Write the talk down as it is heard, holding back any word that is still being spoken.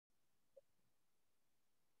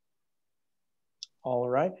All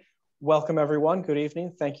right. Welcome, everyone. Good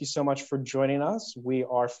evening. Thank you so much for joining us. We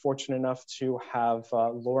are fortunate enough to have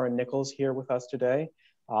Laura Nicholls here with us today.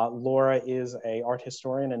 Laura is an art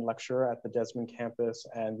historian and lecturer at the Desmond campus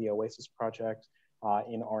and the Oasis Project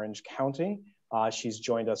in Orange County. She's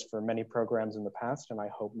joined us for many programs in the past, and I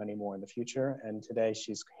hope many more in the future. And today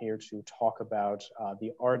she's here to talk about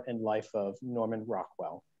the art and life of Norman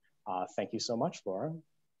Rockwell. Thank you so much, Laura.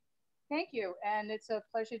 Thank you, and it's a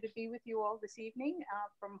pleasure to be with you all this evening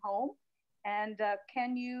from home. And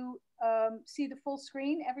can you see the full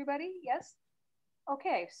screen, everybody? Yes?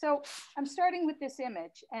 Okay, so I'm starting with this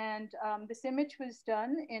image, and this image was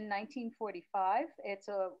done in 1945. It's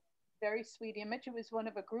a very sweet image. It was one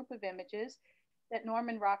of a group of images that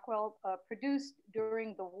Norman Rockwell produced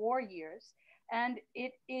during the war years. And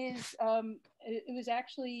it was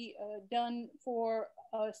actually done for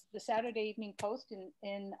the Saturday Evening Post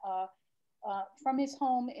from his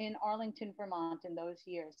home in Arlington, Vermont in those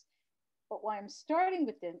years. But why I'm starting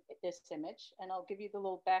with this image, and I'll give you the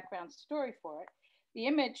little background story for it. The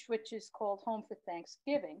image, which is called Home for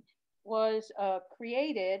Thanksgiving, was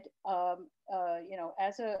created,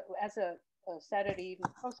 as a Saturday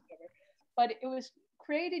Evening Post cover, but it was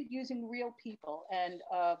created using real people. And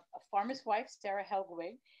a farmer's wife, Sarah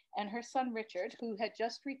Helgwig, and her son Richard, who had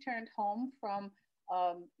just returned home from,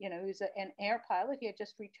 who's an air pilot. He had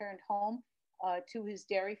just returned home to his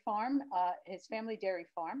dairy farm, his family dairy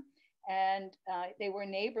farm. And they were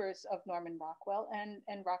neighbors of Norman Rockwell,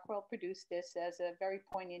 and Rockwell produced this as a very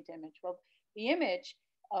poignant image. Well, the image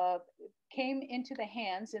came into the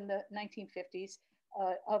hands in the 1950s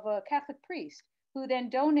of a Catholic priest, who then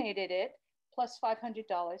donated it, plus $500,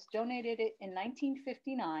 donated it in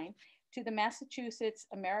 1959 to the Massachusetts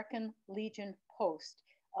American Legion Post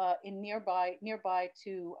in nearby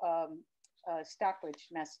to Stockbridge,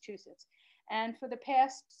 Massachusetts. And for the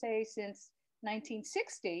past, say, since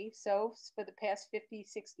 1960, so for the past 50,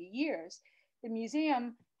 60 years, the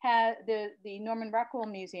museum the Norman Rockwell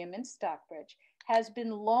Museum in Stockbridge has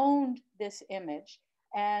been loaned this image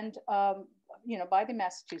and, by the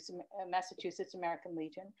Massachusetts American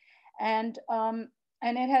Legion. And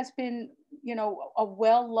it has been, a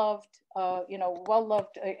well-loved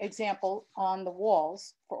example on the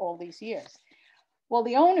walls for all these years. Well,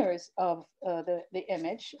 the owners of the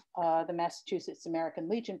image, the Massachusetts American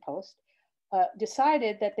Legion Post,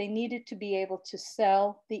 decided that they needed to be able to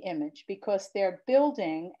sell the image because their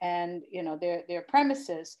building and their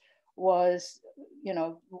premises was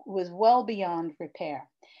well beyond repair,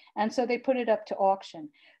 and so they put it up to auction.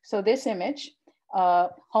 So this image,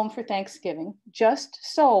 Home for Thanksgiving, just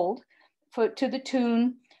sold to the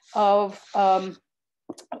tune of $4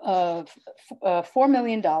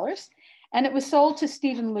 million, and it was sold to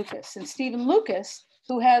Stephen Lucas. And Stephen Lucas,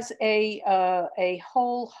 who has a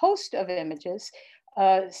whole host of images.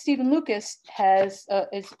 Stephen Lucas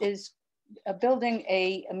is building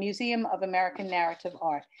a museum of American narrative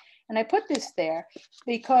art. And I put this there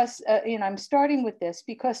because, I'm starting with this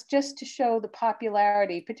because just to show the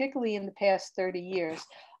popularity, particularly in the past 30 years,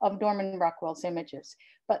 of Norman Rockwell's images.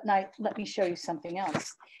 But now let me show you something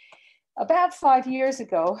else. About 5 years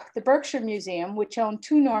ago, the Berkshire Museum, which owned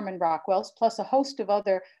 2 Norman Rockwells, plus a host of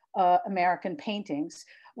other American paintings,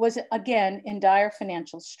 was again in dire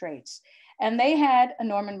financial straits. And they had a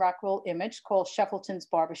Norman Rockwell image called Shuffleton's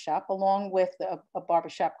Barbershop, along with a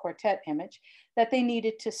barbershop quartet image that they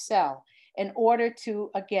needed to sell in order to,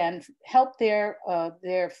 again, help their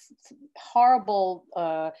horrible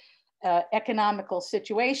economical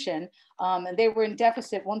situation. And they were in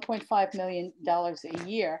deficit $1.5 million a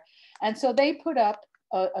year. And so they put up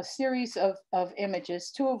a series of images,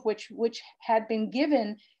 2 of which had been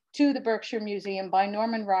given to the Berkshire Museum by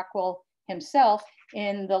Norman Rockwell himself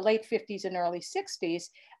in the late 50s and early 60s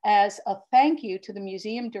as a thank you to the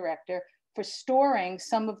museum director for storing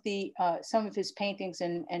some of his paintings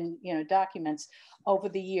and documents over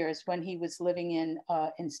the years when he was living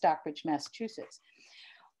in Stockbridge, Massachusetts.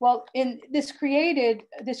 Well, this created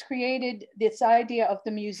this idea of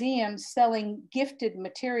the museum selling gifted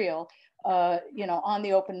material, on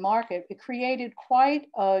the open market. It created quite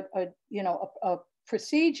a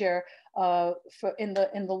procedure in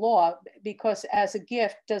the law, because as a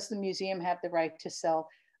gift, does the museum have the right to sell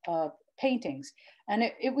paintings? And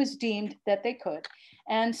it was deemed that they could.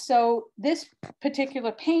 And so this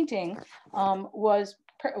particular painting was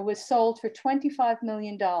sold for $25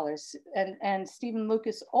 million. And Stephen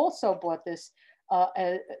Lucas also bought this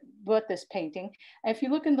painting. And if you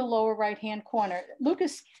look in the lower right-hand corner,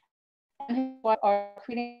 Lucas and his wife are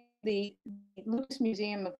creating the Lucas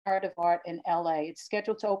Museum of Comparative Art in LA. It's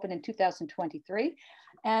scheduled to open in 2023.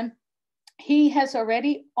 And he has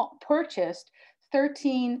already purchased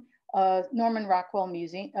 13 Norman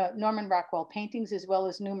Rockwell paintings, as well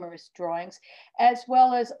as numerous drawings, as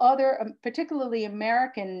well as other, particularly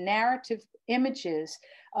American narrative images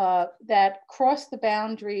that cross the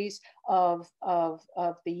boundaries of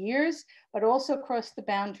the years, but also cross the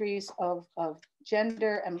boundaries of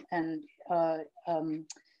gender and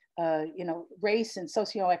race and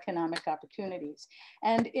socioeconomic opportunities.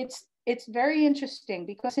 And it's very interesting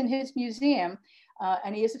because in his museum,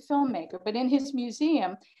 and he is a filmmaker, but in his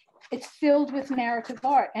museum, it's filled with narrative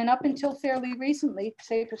art. And up until fairly recently,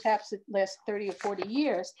 say perhaps the last 30 or 40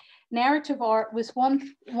 years, narrative art was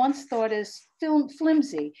once thought as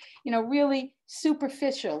flimsy, really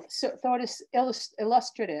superficial, thought as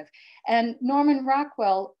illustrative. And Norman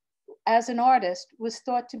Rockwell, as an artist, was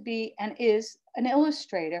thought to be and is an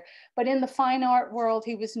illustrator, but in the fine art world,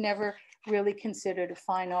 he was never really considered a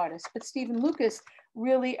fine artist. But Stephen Lucas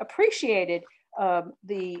really appreciated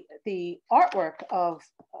the artwork of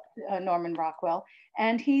Norman Rockwell,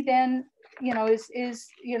 and he then, is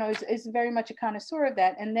very much a connoisseur of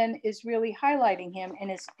that, and then is really highlighting him in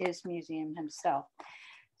his museum himself.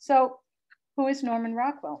 So, who is Norman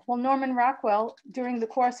Rockwell? Well, Norman Rockwell, during the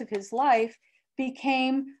course of his life,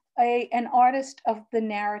 became an artist of the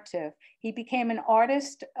narrative. He became an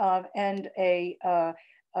artist and an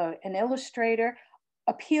illustrator,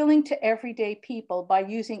 appealing to everyday people by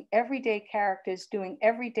using everyday characters, doing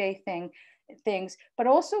everyday things, but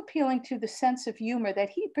also appealing to the sense of humor that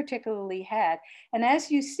he particularly had. And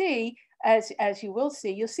as you see, as you will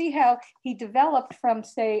see, you'll see how he developed from,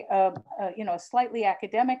 say, a slightly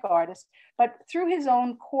academic artist, but through his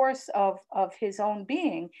own course of his own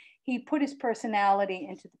being, he put his personality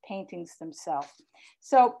into the paintings themselves.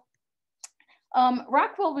 So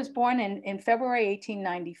Rockwell was born in February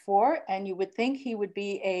 1894, and you would think he would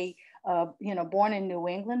be born in New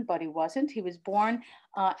England, but he wasn't. He was born,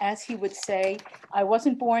 as he would say, I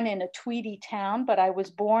wasn't born in a tweedy town, but I was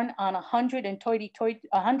born on 100 and Toyd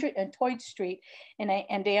Street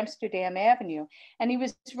and Amsterdam Avenue. And he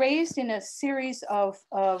was raised in a series of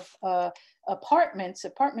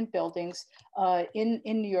apartment buildings in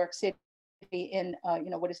New York City, in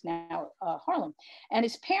what is now Harlem. And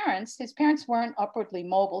his parents weren't upwardly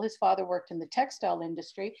mobile. His father worked in the textile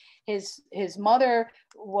industry. His mother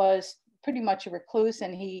was pretty much a recluse,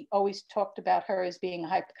 and he always talked about her as being a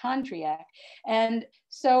hypochondriac. And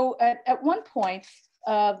so at one point,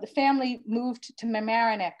 the family moved to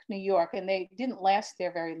Mamaroneck, New York, and they didn't last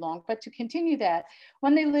there very long. But to continue that,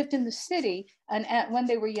 when they lived in the city, and when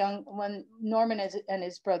they were young, when Norman and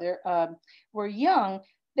his brother were young,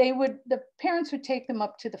 the parents would take them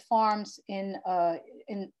up to the farms in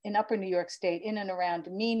upper New York State, in and around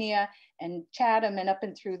Amenia and Chatham and up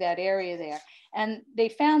and through that area there. And they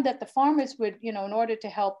found that the farmers would, in order to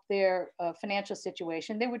help their financial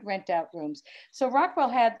situation, they would rent out rooms. So Rockwell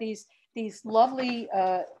had these lovely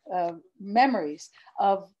memories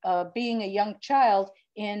of being a young child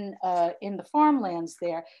in the farmlands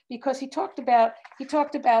there, because he talked about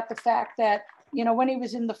the fact that, when he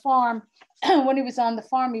was in the farm, when he was on the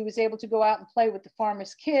farm, he was able to go out and play with the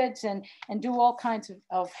farmers' kids and do all kinds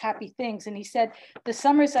of happy things. And he said, the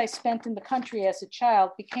summers I spent in the country as a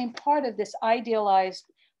child became part of this idealized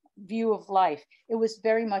view of life. It was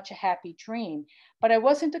very much a happy dream, but I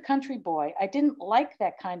wasn't a country boy. I didn't like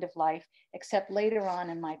that kind of life, except later on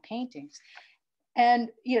in my paintings. And,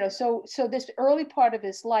 so this early part of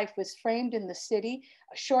his life was framed in the city,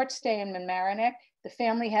 a short stay in Mamaroneck. The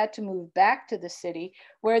family had to move back to the city,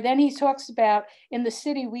 where then he talks about, in the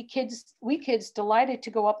city, we kids delighted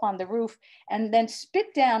to go up on the roof and then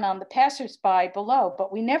spit down on the passersby below,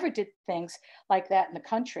 but we never did things like that in the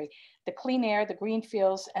country. The clean air, the green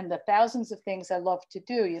fields, and the thousands of things I love to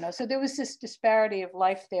do, So there was this disparity of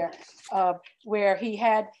life there, where he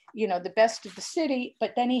had, the best of the city,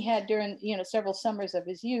 but then he had during, several summers of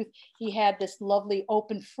his youth, he had this lovely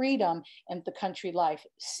open freedom in the country life,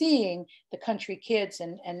 seeing the country kids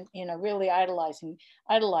and really idolizing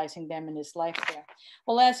them in his life there.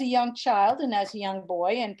 Well, as a young child and as a young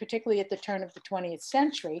boy, and particularly at the turn of the 20th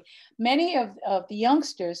century, many of the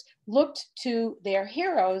youngsters looked to their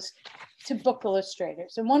heroes, to book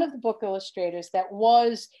illustrators. And one of the book illustrators that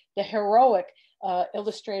was the heroic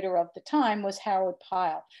illustrator of the time was Howard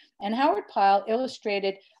Pyle. And Howard Pyle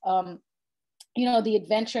illustrated the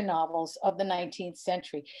adventure novels of the 19th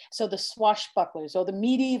century. So the swashbucklers, or the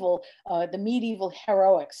medieval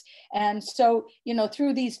heroics. And so,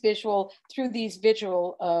 through these visual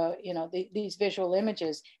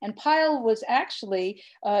images. And Pyle was actually,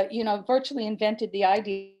 virtually invented the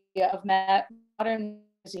idea of modern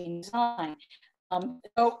design.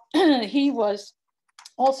 So he was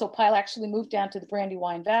Also, Pyle actually moved down to the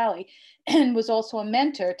Brandywine Valley and was also a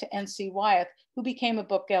mentor to N.C. Wyeth, who became a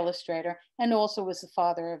book illustrator and also was the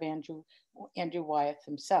father of Andrew Wyeth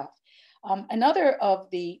himself. Another of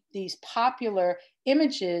these popular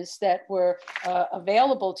images that were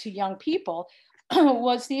available to young people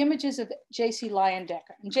was the images of J.C.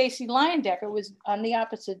 Leyendecker. And J.C. Leyendecker was on the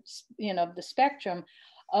opposite, the spectrum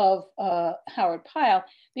of Howard Pyle,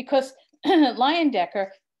 because Leyendecker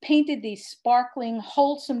painted these sparkling,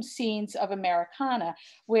 wholesome scenes of Americana,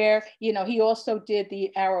 where, he also did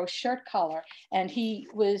the arrow shirt collar, and he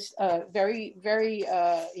was very, very,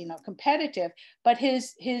 competitive, but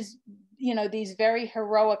his these very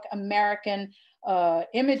heroic American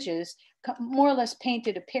images more or less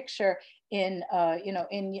painted a picture in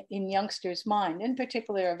youngsters' mind, in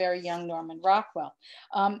particular, a very young Norman Rockwell.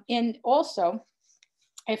 And also,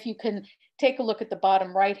 if you can take a look at the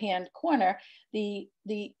bottom right-hand corner, the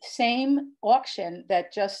same auction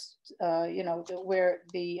that just, where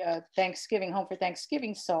the Home for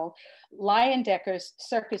Thanksgiving sold, Leyendecker's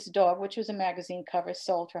Circus Dog, which was a magazine cover,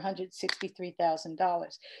 sold for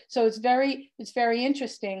 $163,000. So it's very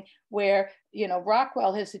interesting where,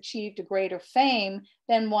 Rockwell has achieved a greater fame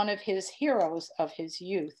than one of his heroes of his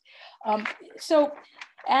youth. So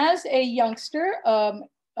as a youngster,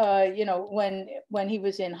 when he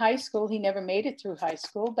was in high school, he never made it through high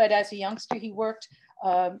school, but as a youngster, he worked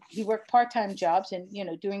part-time jobs and,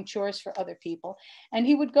 doing chores for other people. And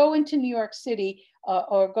he would go into New York City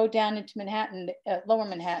or go down into Manhattan, Lower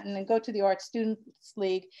Manhattan, and go to the Art Students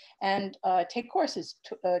League and take courses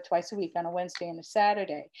twice a week on a Wednesday and a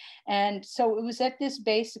Saturday. And so it was at this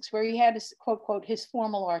basics where he had his, quote, his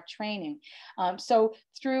formal art training. So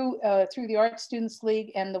through the Art Students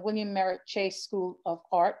League and the William Merritt Chase School of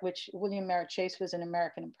Art, which William Merritt Chase was an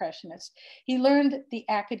American Impressionist, he learned the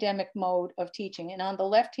academic mode of teaching. And on the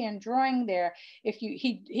left-hand drawing there,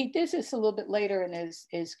 he did this a little bit later in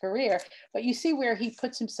his career, but you see where he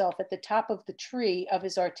puts himself at the top of the tree of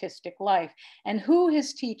his artistic life and who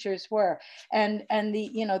his teachers were, and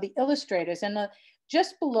the illustrators. And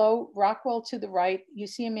just below Rockwell to the right, you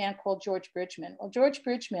see a man called George Bridgman. Well, George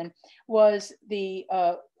Bridgman was the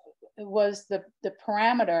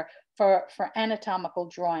parameter for anatomical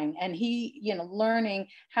drawing, and he, learning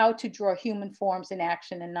how to draw human forms in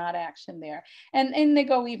action and not action there. And they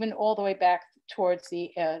go even all the way back towards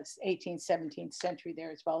the 18th, 17th century there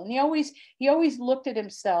as well. And he always looked at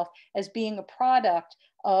himself as being a product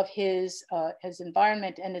of his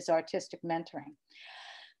environment and his artistic mentoring.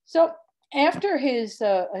 So after his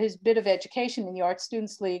bit of education in the Art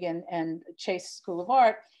Students League and Chase School of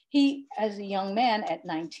Art, he, as a young man at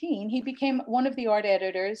 19, he became one of the art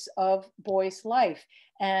editors of Boys Life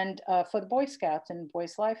and for the Boy Scouts and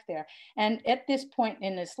Boys Life there. And at this point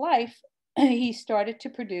in his life, he started to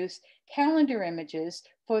produce calendar images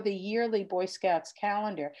for the yearly Boy Scouts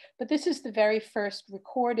calendar. But this is the very first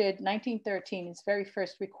recorded, 1913, his very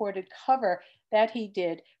first recorded cover that he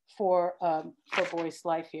did for Boys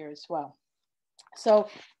Life here as well. So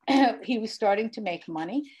he was starting to make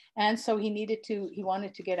money, and so he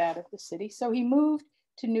wanted to get out of the city. So he moved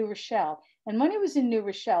to New Rochelle. And when he was in New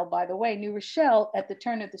Rochelle, by the way, New Rochelle at the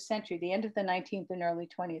turn of the century, the end of the 19th and early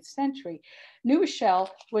 20th century, New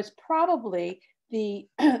Rochelle was probably the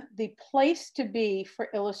place to be for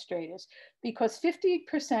illustrators, because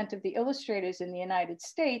 50% of the illustrators in the United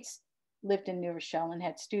States lived in New Rochelle and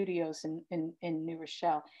had studios in New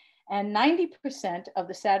Rochelle. And 90% of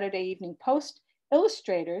the Saturday Evening Post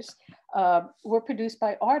illustrators were produced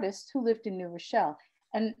by artists who lived in New Rochelle.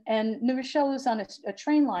 And New Rochelle was on a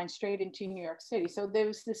train line straight into New York City. So there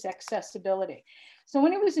was this accessibility. So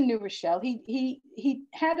when he was in New Rochelle, he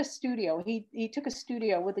had a studio. He took a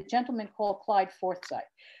studio with a gentleman called Clyde Forsyth.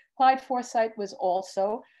 Clyde Forsyth was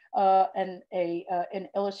also an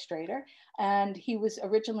illustrator, and he was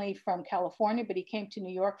originally from California, but he came to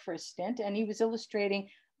New York for a stint, and he was illustrating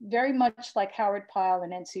very much like Howard Pyle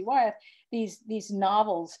and N.C. Wyeth, these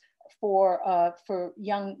novels for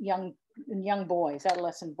young boys,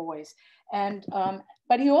 adolescent boys. And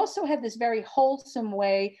but he also had this very wholesome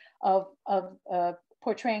way of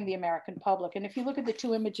portraying the American public. And if you look at the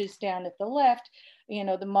two images down at the left,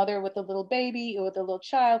 the mother with the little baby or the little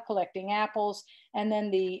child collecting apples, and then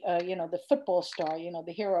the football star,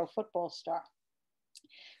 the hero football star.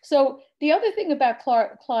 So the other thing about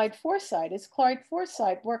Clyde Forsyth is Clyde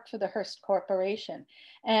Forsyth worked for the Hearst Corporation.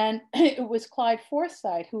 And it was Clyde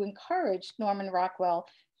Forsyth who encouraged Norman Rockwell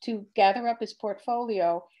to gather up his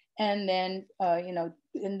portfolio and then,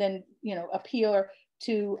 appeal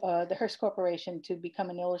to the Hearst Corporation to become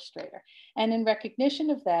an illustrator. And in recognition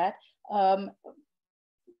of that,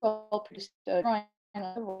 produced a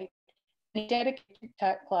drawing he dedicated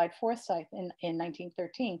to Clyde Forsyth in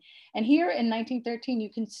 1913. And here in 1913, you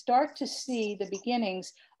can start to see the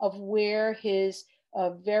beginnings of where his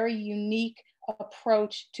very unique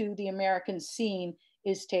approach to the American scene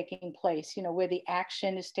is taking place, you know, where the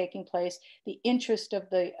action is taking place, the interest of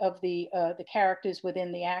the characters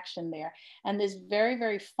within the action there. And there's very,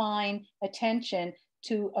 very fine attention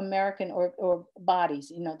to American or bodies,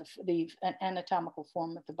 you know, the anatomical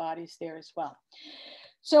form of the bodies there as well.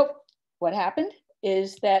 So what happened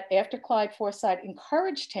is that after Clyde Forsyth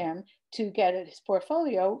encouraged him to get his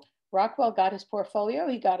portfolio, Rockwell got his portfolio,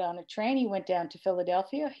 he got on a train, he went down to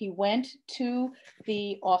Philadelphia, he went to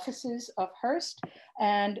the offices of Hearst,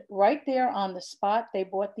 and right there on the spot, they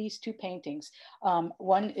bought these two paintings.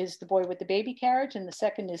 One is The Boy with the Baby Carriage, and the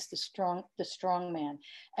second is The Strong Man.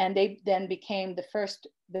 And they then became the first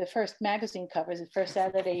magazine covers, the first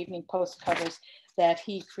Saturday Evening Post covers that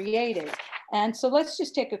he created. And so let's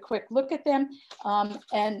just take a quick look at them.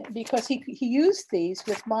 And because he used these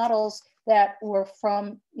with models that were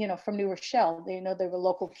from New Rochelle. They were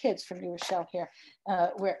local kids from New Rochelle here,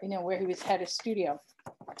 where he had his studio.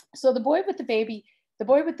 So the boy with the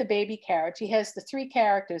baby carriage, he has the three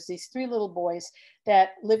characters, these three little boys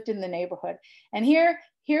that lived in the neighborhood. And here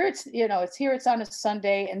it's on a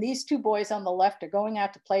Sunday, and these two boys on the left are going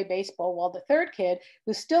out to play baseball, while the third kid,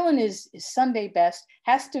 who's still in his Sunday best,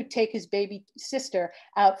 has to take his baby sister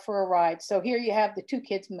out for a ride. So here you have the two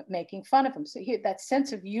kids making fun of him. So here, that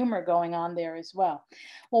sense of humor going on there as well.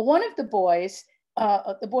 Well, one of the boys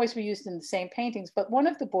were used in the same paintings, but one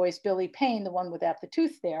of the boys, Billy Payne, the one without the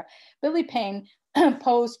tooth there, Billy Payne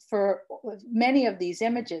posed for many of these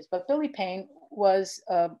images, but Billy Payne was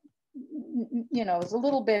was a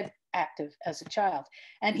little bit active as a child,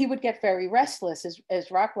 and he would get very restless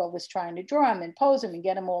as Rockwell was trying to draw him and pose him and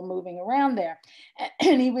get him all moving around there.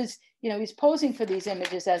 And he was posing for these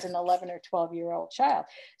images as an 11 or 12-year-old child.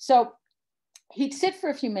 So he'd sit for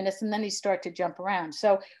a few minutes and then he'd start to jump around.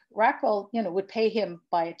 So Rockwell, would pay him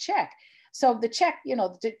by a check. So the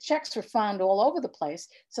checks were found all over the place.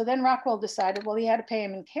 So then Rockwell decided, well, he had to pay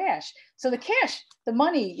him in cash. So the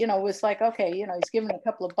money, was like, okay, he's given a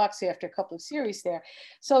couple of bucks after a couple of series there.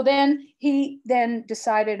 So then he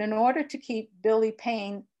decided, in order to keep Billy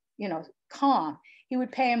Payne, calm, he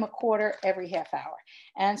would pay him a quarter every half hour.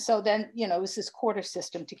 And so then, it was this quarter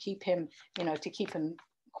system to keep him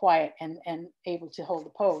quiet and able to hold the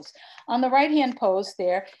pose. On the right-hand pose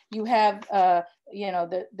there, you have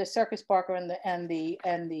the circus barker and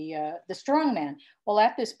the strong man. Well,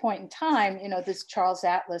 at this point in time, this Charles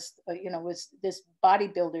Atlas, was this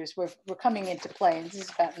bodybuilders were coming into play, and this is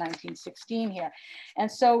about 1916 here.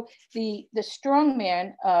 And so the strong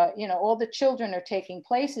man, all the children are taking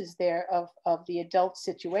places there of the adult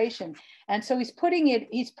situation, and so he's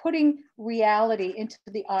putting reality into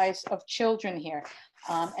the eyes of children here.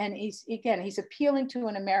 And he's appealing to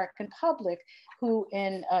an American public who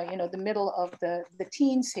in the middle of the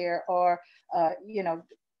teens here are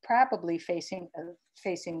probably facing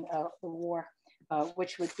the war,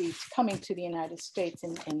 which would be coming to the United States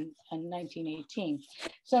in 1918.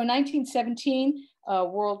 So in 1917,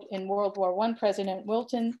 in World War I, President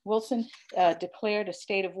Wilson declared a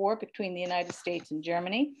state of war between the United States and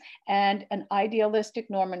Germany, and an idealistic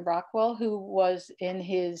Norman Rockwell, who was in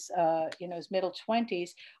his his middle 20s,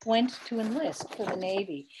 went to enlist for the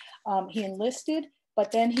Navy. He enlisted,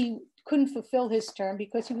 but then he couldn't fulfill his term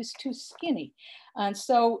because he was too skinny. And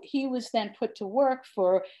so he was then put to work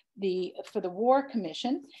for the War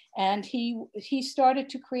Commission, and he started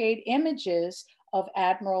to create images of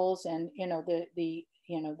admirals and the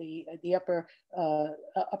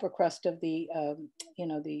upper crust of the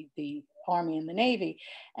Army and the Navy.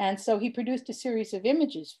 And so he produced a series of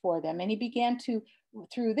images for them, and he began to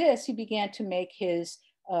make his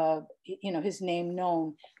his name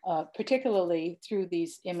known, particularly through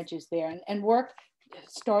these images there, and work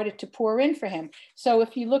started to pour in for him. So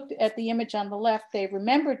if you looked at the image on the left, They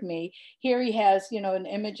Remembered Me. Here he has, an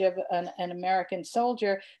image of an American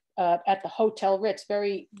soldier at the Hotel Ritz,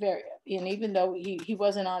 very, very, and even though he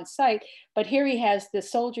wasn't on site, but here he has the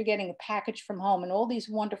soldier getting a package from home and all these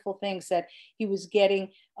wonderful things that he was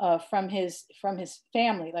getting from his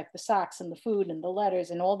family, like the socks and the food and the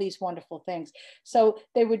letters and all these wonderful things. So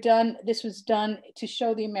this was done to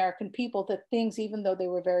show the American people that things, even though they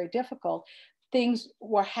were very difficult, things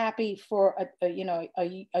were happy for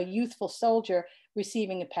a youthful soldier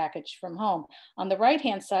receiving a package from home. On the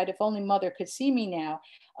right-hand side, If Only Mother Could See Me Now,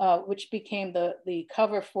 which became the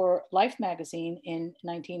cover for Life magazine in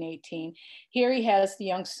 1918. Here he has the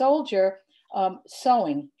young soldier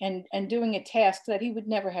sewing and doing a task that he would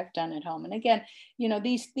never have done at home. And again,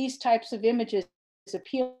 these types of images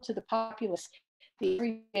appeal to the populace,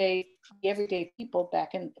 the everyday people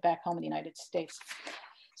back home in the United States.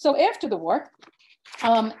 So after the war,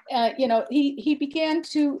 he began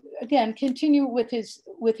to, again, continue with his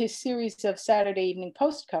series of Saturday Evening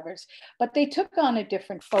Post covers, but they took on a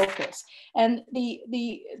different focus. And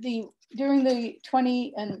during the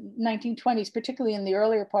 1920s, particularly in the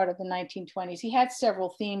earlier part of the 1920s, he had several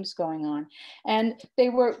themes going on, and they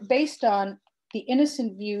were based on the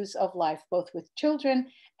innocent views of life, both with children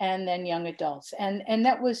and then young adults. And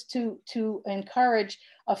that was to encourage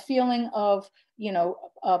a feeling of,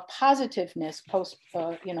 positiveness post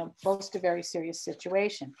a very serious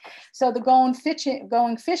situation. So the going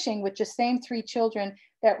fishing with the same three children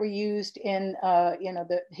that were used in,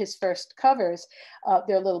 his first covers,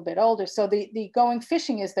 they're a little bit older. So the going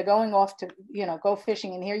fishing is they're going off to, go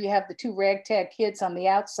fishing. And here you have the two ragtag kids on the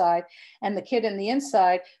outside and the kid on the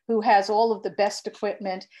inside who has all of the best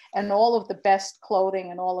equipment and all of the best clothing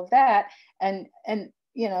and all of that. And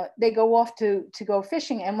they go off to go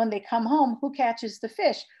fishing. And when they come home, who catches the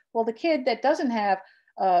fish? Well, the kid that doesn't have,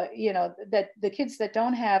 that the kids that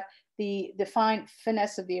don't have the fine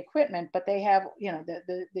finesse of the equipment, but they have,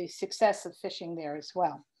 the success of fishing there as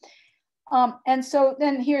well. And so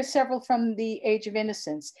then here's several from the Age of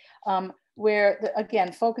Innocence, where,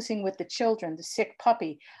 again, focusing with the children, the sick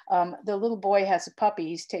puppy. The little boy has a puppy.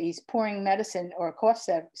 He's pouring medicine or cough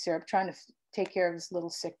syrup, trying to take care of his little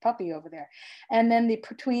sick puppy over there. And then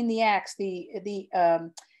between the acts, the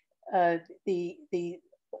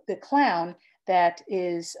clown that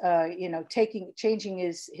is, changing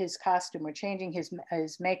his costume or changing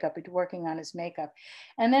his makeup, working on his makeup.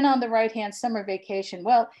 And then on the right hand, summer vacation.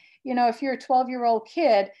 Well, if you're a 12-year-old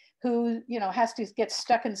kid who, has to get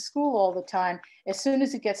stuck in school all the time, as soon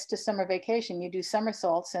as it gets to summer vacation, you do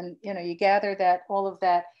somersaults and, you gather all of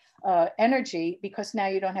that energy, because now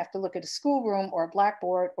you don't have to look at a schoolroom or a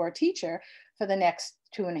blackboard or a teacher for the next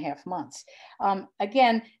 2.5 months.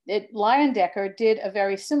 Again, Leyendecker did a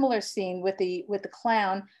very similar scene with the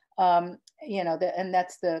clown, and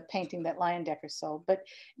that's the painting that Leyendecker sold. But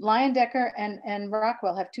Leyendecker and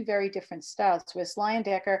Rockwell have two very different styles. Whereas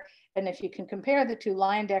Leyendecker, and if you can compare the two,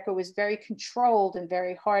 Leyendecker was very controlled and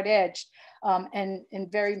very hard-edged,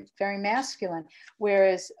 and very, very masculine,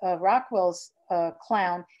 whereas Rockwell's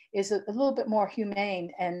clown is a little bit more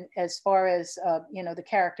humane. And as far as, the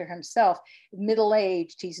character himself,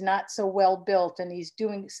 middle-aged, he's not so well built, and he's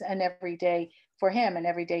doing an everyday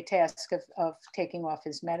task of taking off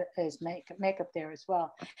his makeup there as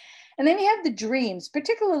well. And then you have the dreams,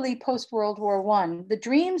 particularly post-World War I, the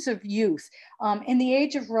dreams of youth in the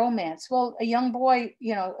age of romance. Well, a young boy,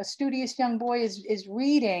 a studious young boy is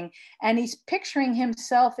reading, and he's picturing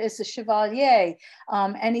himself as a chevalier,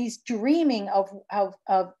 and he's dreaming of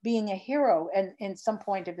being a hero in some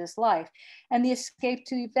point of his life. And the escape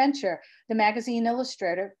to adventure, the magazine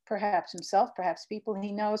illustrator, perhaps himself, perhaps people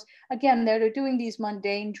he knows, again, they're doing these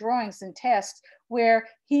mundane drawings and tasks where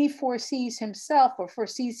he foresees himself or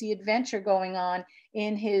foresees the adventure going on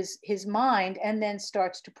in his mind, and then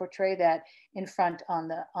starts to portray that in front on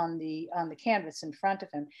the canvas in front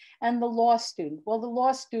of him. And the law student, well, the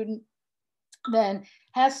law student then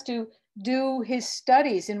has to do his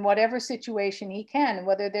studies in whatever situation he can,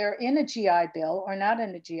 whether they're in a GI Bill or not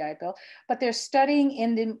in a GI Bill, but they're studying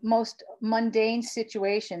in the most mundane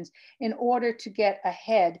situations in order to get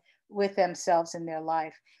ahead with themselves in their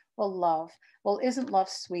life. Well, love. Well, isn't love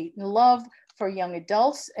sweet? And love for young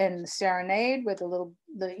adults, and the serenade where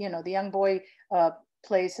the young boy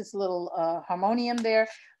plays his little harmonium there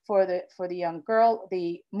for the young girl,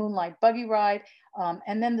 the moonlight buggy ride,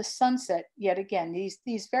 and then the sunset. Yet again,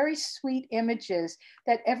 these very sweet images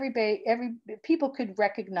that every people could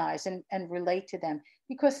recognize and relate to them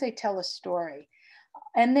because they tell a story.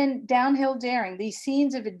 And then downhill daring, these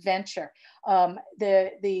scenes of adventure,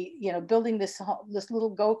 building this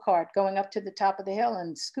little go-kart, going up to the top of the hill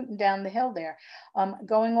and scooting down the hill there,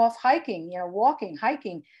 going off hiking,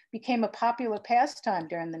 hiking became a popular pastime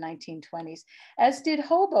during the 1920s, as did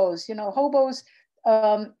hobos. Hobos,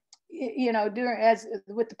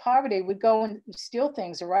 with the poverty, would go and steal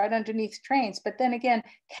things or ride underneath trains. But then again,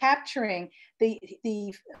 capturing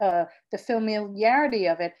the familiarity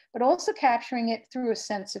of it, but also capturing it through a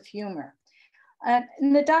sense of humor. And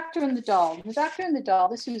The Doctor and the Doll. The Doctor and the Doll,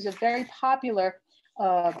 this was a very popular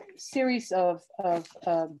series of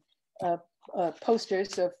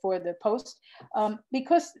posters for the Post,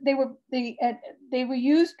 because they were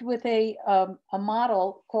used with a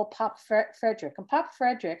model called Pop Frederick. And Pop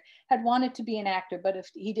Frederick had wanted to be an actor, but if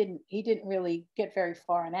he didn't really get very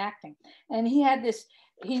far in acting. And he had this,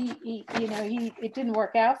 it didn't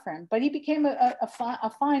work out for him, but he became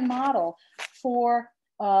a fine model for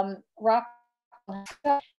Rock.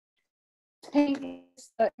 Painting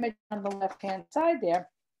image on the left-hand side there.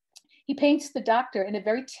 He paints the doctor in a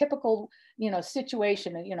very typical,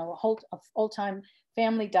 situation, a old-time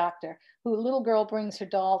family doctor who a little girl brings her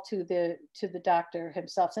doll to the doctor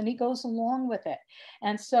himself, and he goes along with it.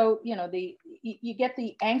 And so, you get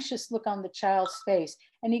the anxious look on the child's face,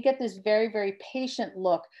 and you get this very, very patient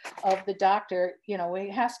look of the doctor. He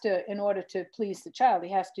has to, in order to please the child,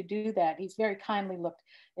 he has to do that. He's very kindly looked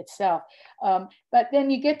itself. But then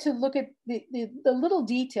you get to look at the little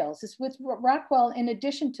details. It's with Rockwell, in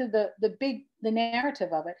addition to the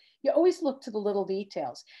narrative of it, you always look to the little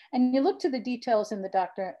details. And you look to the details in the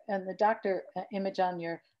doctor image on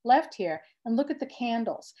your left here, and look at the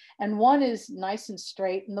candles. And one is nice and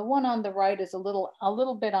straight, and the one on the right is a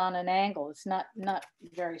little bit on an angle. It's not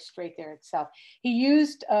very straight there itself. He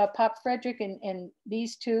used Pop Frederick in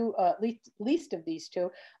these two, least of these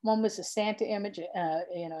two. One was a Santa image,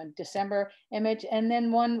 in December image, and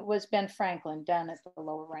then one was Ben Franklin down at the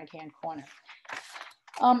lower right-hand corner.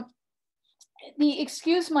 The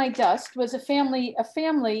Excuse My Dust was a family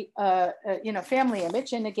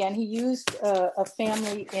image. And again, he used a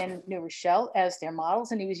family in New Rochelle as their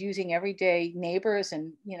models, and he was using everyday neighbors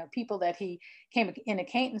and, people that he came in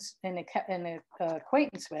acquaintance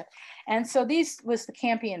with. And so these was the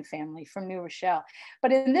Campion family from New Rochelle.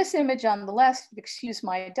 But in this image on the left, Excuse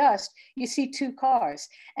My Dust, you see two cars,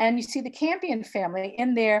 and you see the Campion family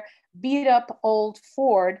in their beat up old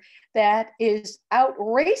Ford that is out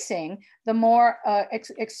racing the more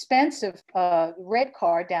expensive red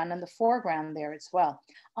car down in the foreground there as well.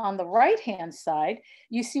 On the right-hand side,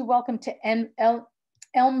 you see Welcome to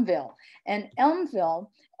Elmville. And Elmville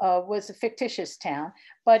was a fictitious town,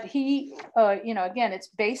 but he, again, it's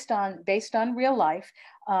based on real life.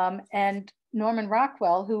 And Norman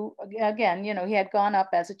Rockwell, who, again, he had gone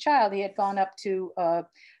up as a child, he had gone up to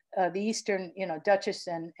the eastern, Dutchess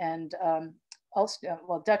and Ulster,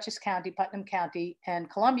 Dutchess County, Putnam County, and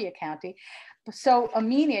Columbia County. So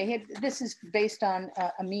Amenia, this is based on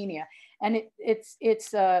Amenia, and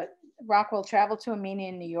it's Rockwell traveled to Amenia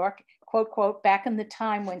in New York, quote, back in the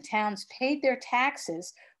time when towns paid their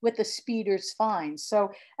taxes with the speeder's fines.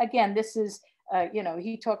 So again, this is,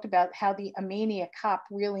 he talked about how the Amenia cop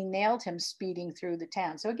really nailed him speeding through the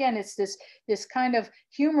town. So again, it's this kind of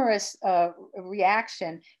humorous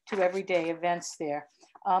reaction to everyday events there.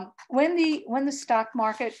 When the stock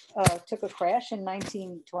market took a crash in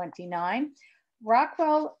 1929,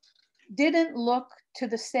 Rockwell didn't look to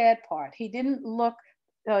the sad part. He didn't look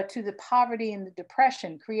to the poverty and the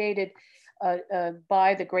depression created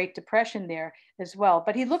by the Great Depression there as well,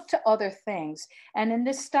 but he looked to other things. And in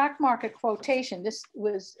this stock market quotation, this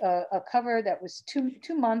was a cover that was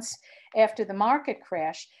two months after the market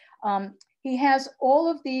crash. He has all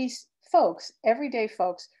of these folks, everyday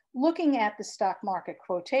folks, looking at the stock market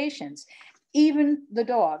quotations, even the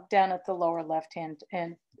dog down at the lower left-hand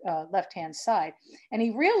side. And he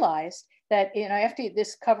realized that, after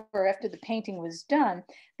this cover, after the painting was done,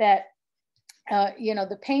 that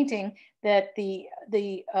the painting, that the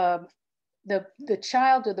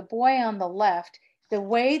child or the boy on the left, the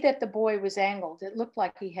way that the boy was angled, it looked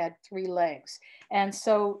like he had three legs. And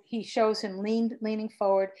so he shows him leaning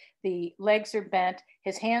forward, the legs are bent,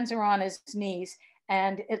 his hands are on his knees,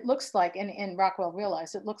 and it looks like, and Rockwell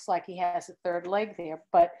realized, it looks like he has a third leg there,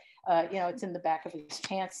 but it's in the back of his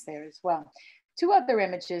pants there as well. Two other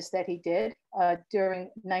images that he did during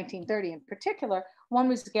 1930 in particular. One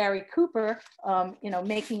was Gary Cooper,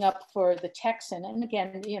 making up for the Texan. And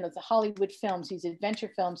again, the Hollywood films, these adventure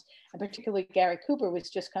films, and particularly Gary Cooper was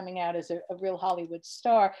just coming out as a real Hollywood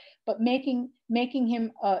star, but making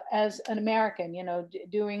him as an American,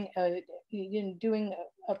 doing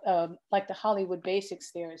like the Hollywood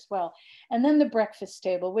basics there as well. And then The Breakfast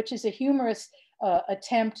Table, which is a humorous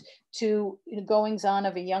attempt to goings on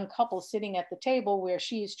of a young couple sitting at the table where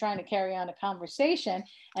she is trying to carry on a conversation,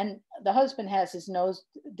 and the husband has his nose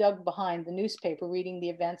dug behind the newspaper reading the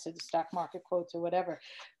events of the stock market quotes or whatever.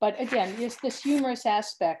 But again, there's this humorous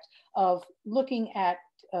aspect of looking at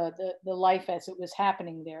the life as it was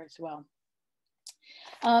happening there as well.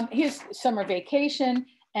 Here's Summer Vacation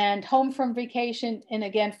and Home from Vacation. And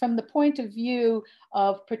again, from the point of view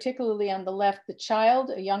of, particularly on the left, the child,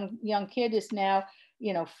 a young kid, is now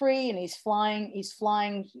you know, free, and he's flying,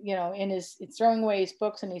 you know, it's throwing away his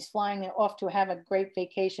books, and he's flying off to have a great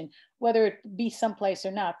vacation, whether it be someplace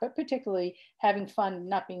or not, but particularly having fun,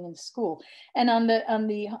 not being in school. And on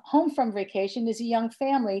the home from vacation is a young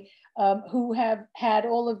family who have had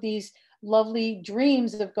all of these lovely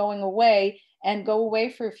dreams of going away, and go away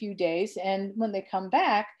for a few days. And when they come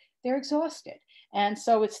back, they're exhausted. And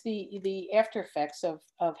so it's the after effects of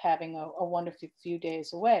having a wonderful few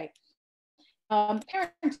days away.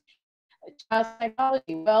 Parents, child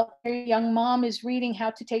psychology. Well, a young mom is reading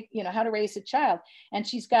how to take, you know, how to raise a child, and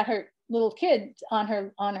she's got her little kid on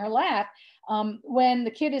her lap. When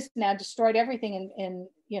the kid has now destroyed everything in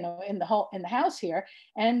you know, in the house here,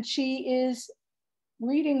 and she is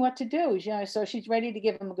reading what to do. You know, so she's ready to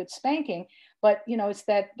give him a good spanking, but you know, it's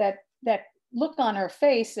that look on her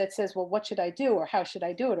face that says, well, what should I do, or how should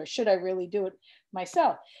I do it, or should I really do it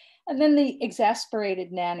myself? And then the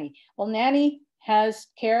exasperated nanny. Well, nanny has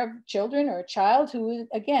care of children, or a child who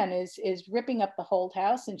again is ripping up the whole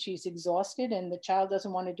house, and she's exhausted, and the child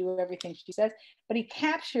doesn't want to do everything she says, but he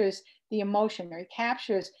captures the emotion, or he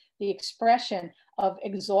captures the expression of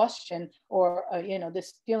exhaustion, or you know,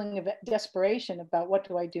 this feeling of desperation about what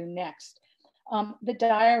do I do next. The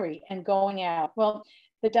diary and going out. Well,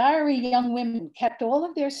 the diary young women kept all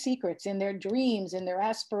of their secrets in their dreams, in their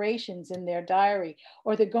aspirations, in their diary,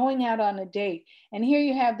 or they're going out on a date. And here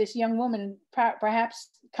you have this young woman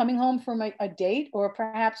perhaps coming home from a date, or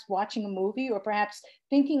perhaps watching a movie, or perhaps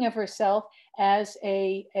thinking of herself as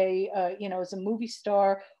you know, as a movie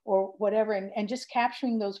star or whatever, and just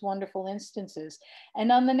capturing those wonderful instances.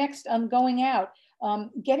 And on the next, going out,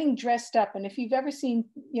 getting dressed up. And if you've ever seen,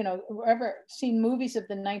 you know, ever seen movies of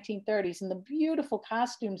the 1930s, and the beautiful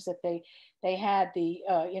costumes that they had,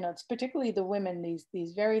 you know, it's particularly the women,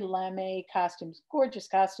 these very lame costumes, gorgeous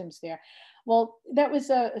costumes there. Well, that was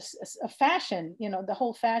a fashion, you know, the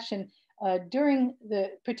whole fashion during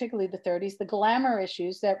particularly the 30s, the glamour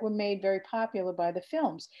issues that were made very popular by the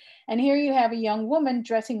films. And here you have a young woman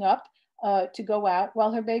dressing up to go out,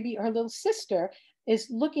 while her little sister is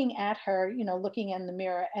looking at her, you know, looking in the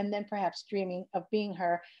mirror, and then perhaps dreaming of being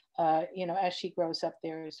her, you know, as she grows up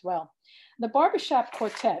there as well. The Barbershop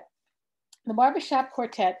Quartet. The Barbershop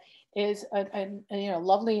Quartet is a you know,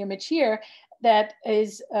 lovely image here that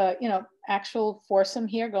is, you know, actual foursome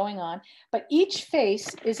here going on, but each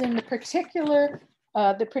face is in the particular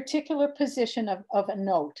position of a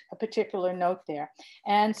note, a particular note there.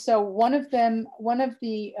 And so one of the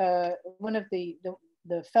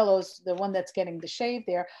fellows, the one that's getting the shave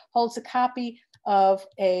there, holds a copy of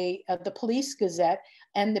the Police Gazette,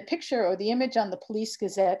 and the picture or the image on the Police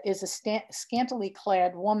Gazette is a scantily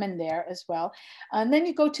clad woman there as well. And then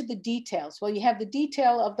you go to the details. Well, you have the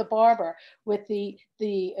detail of the barber with the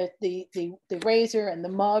razor and the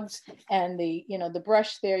mugs and the, you know, the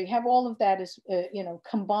brush there. You have all of that is you know,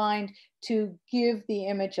 combined to give the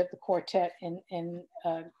image of the quartet in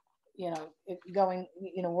you know, going,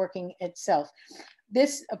 you know, working itself.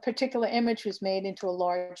 This particular image was made into a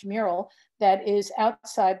large mural that is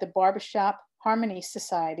outside the Barbershop Harmony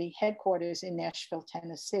Society headquarters in Nashville,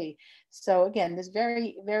 Tennessee. So again, this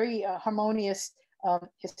very, very harmonious,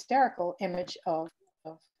 hysterical image of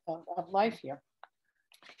life here.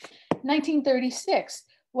 1936.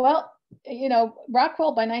 Well, you know,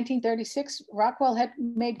 Rockwell, by 1936, Rockwell had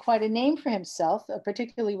made quite a name for himself,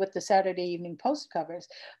 particularly with the Saturday Evening Post covers.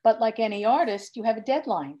 But like any artist, you have a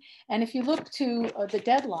deadline. And if you look to the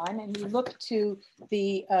deadline, and you look to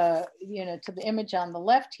the, you know, to the image on the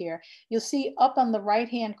left here, you'll see up on the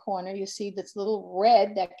right-hand corner, you see this little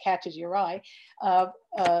red that catches your eye,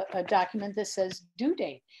 a document that says due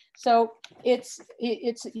date. So it's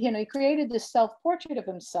you know, he created this self-portrait of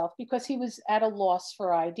himself because he was at a loss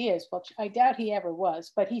for ideas. Well, I doubt he ever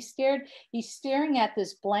was, but he's staring at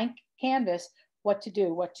this blank canvas, what to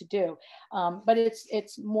do. But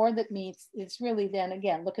it's more that meets, it's really, then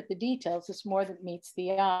again, look at the details, it's more that meets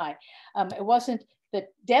the eye. It wasn't the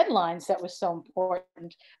deadlines that was so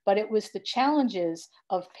important, but it was the challenges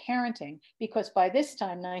of parenting, because by this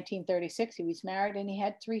time, 1936, he was married and he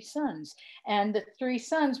had 3 sons. And the 3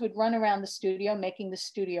 sons would run around the studio, making the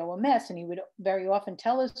studio a mess. And he would very often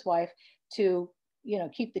tell his wife to, you know,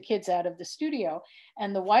 keep the kids out of the studio.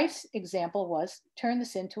 And the wife's example was, turn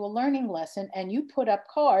this into a learning lesson, and you put up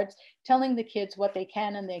cards telling the kids what they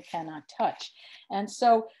can and they cannot touch. And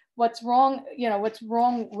so what's wrong, you know, what's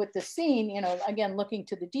wrong with the scene, you know, again, looking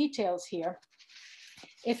to the details here,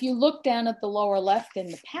 if you look down at the lower left in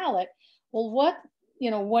the palette, well, what,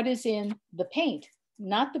 you know, what is in the paint?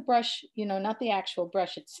 not the brush, not the actual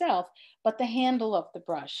brush itself, but the handle of the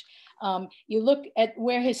brush. You look at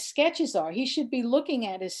where his sketches are. He should be looking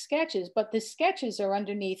at his sketches, but the sketches are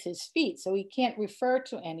underneath his feet, so he can't refer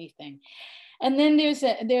to anything. And then there's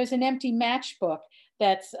an empty matchbook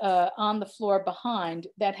that's on the floor behind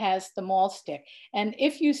that has the maul stick. And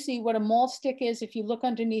if you see what a maul stick is, if you look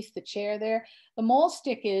underneath the chair there, the maul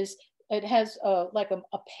stick is, it has like a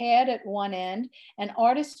pad at one end, and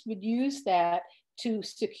artists would use that to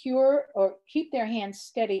secure or keep their hands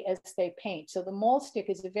steady as they paint. So the maul stick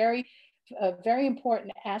is a very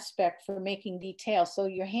important aspect for making detail, so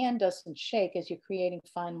your hand doesn't shake as you're creating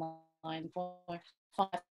fine line, your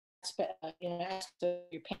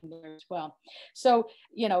painting as well. So,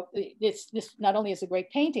 this not only is a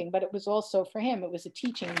great painting, but it was also for him, it was a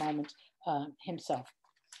teaching moment himself.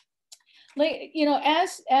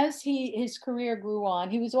 As his career grew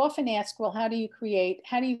on, he was often asked, well, how do you create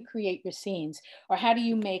your scenes, or how do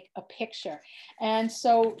you make a picture? And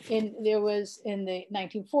so in the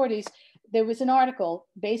 1940s, there was an article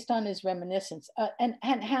based on his reminiscence and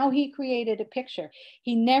how he created a picture.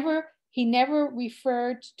 He never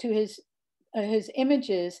referred to his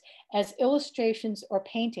images as illustrations or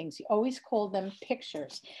paintings. He always called them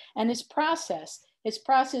pictures. And his process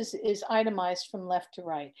is itemized from left to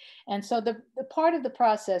right. And so the part of the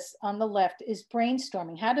process on the left is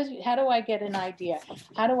brainstorming. How do I get an idea?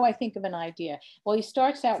 How do I think of an idea? Well, he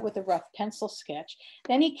starts out with a rough pencil sketch.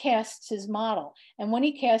 Then he casts his model. And when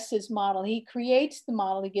he casts his model, he creates the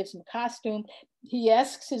model. He gives him a costume. He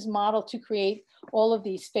asks his model to create all of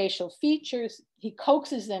these facial features. He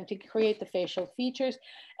coaxes them to create the facial features.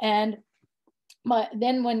 And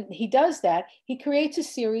then when he does that, he creates a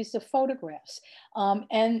series of photographs.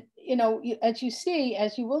 And, as you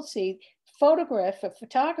will see,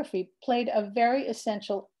 photography played a very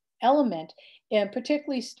essential element, and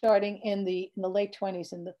particularly starting in the late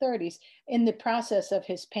 20s and the 30s, in the process of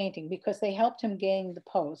his painting, because they helped him gain the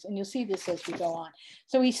pose. And you'll see this as we go on.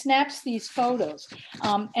 So he snaps these photos,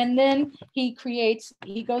 and then he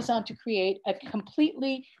goes on to create a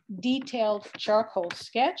completely detailed charcoal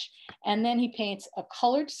sketch, and then he paints a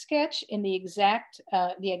colored sketch in the exact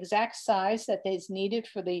size that is needed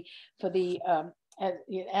for the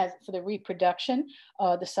reproduction,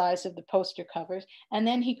 the size of the poster covers, and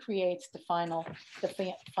then he creates the final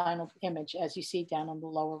image, as you see down on the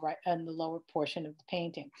lower right, and the lower portion of the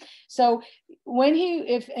painting. So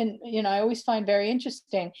I always find very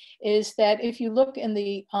interesting is that if you look on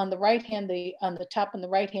the right hand, on the top on the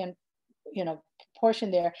right hand,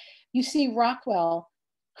 portion there, you see Rockwell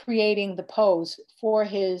creating the pose for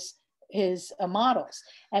his models,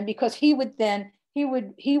 and because he would then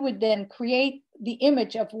create the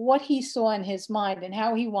image of what he saw in his mind and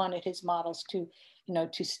how he wanted his models to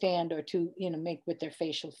stand or to make with their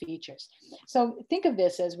facial features. So think of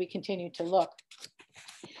this as we continue to look.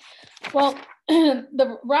 Well,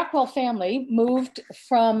 the Rockwell family moved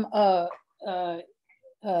from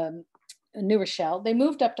New Rochelle. They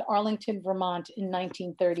moved up to Arlington, Vermont in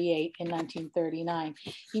 1938 and 1939.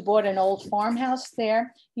 He bought an old farmhouse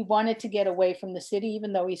there. He wanted to get away from the city,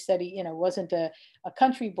 even though he said he wasn't a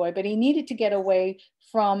country boy, but he needed to get away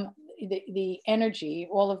from the energy,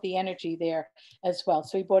 all of the energy there as well.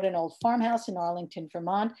 So he bought an old farmhouse in Arlington,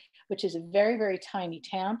 Vermont, which is a very, very tiny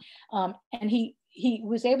town. And he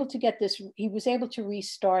was able to get this, he was able to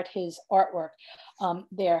restart his artwork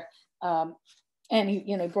there. And he,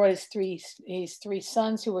 brought his three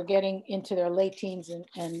sons who were getting into their late teens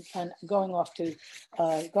and going off to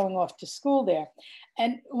school there.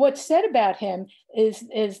 And what's said about him is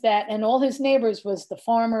that, and all his neighbors was the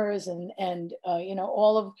farmers and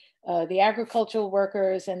all of the agricultural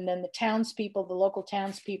workers, and then the townspeople, the local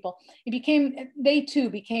townspeople. They too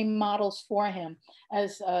became models for him,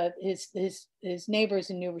 as his neighbors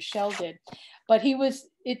in New Rochelle did. But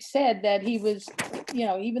it's said that he was,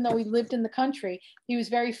 even though he lived in the country, he was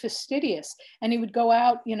very fastidious, and he would go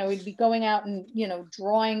out, he'd be going out and,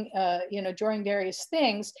 drawing various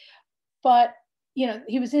things, but,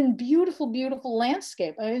 he was in beautiful, beautiful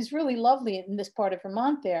landscape. It was really lovely in this part of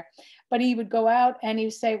Vermont there, but he would go out and he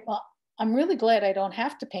would say, well, I'm really glad I don't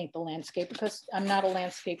have to paint the landscape because I'm not a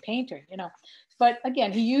landscape painter, But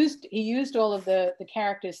again, he used all of the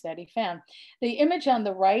characters that he found. The image on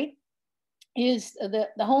the right is the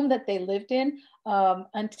home that they lived in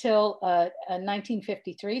until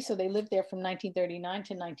 1953. So they lived there from 1939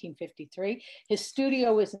 to 1953. His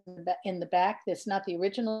studio is in the back. That's not the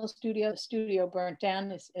original studio. The studio burnt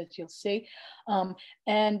down, as you'll see.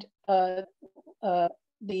 And the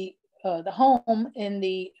the home in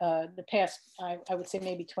the past, I would say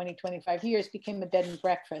maybe 20, 25 years, became a bed and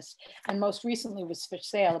breakfast, and most recently was for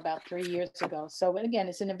sale about 3 years ago. So again,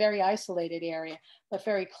 it's in a very isolated area, but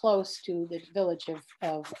very close to the village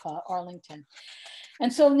of Arlington.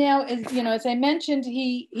 And so now, as I mentioned,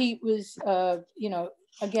 he was,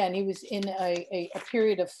 again, he was in a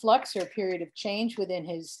period of flux, or a period of change within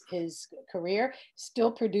his career,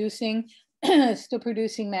 still producing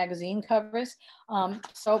magazine covers.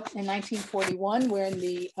 So in 1941, we're in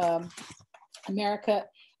the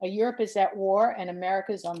Europe is at war and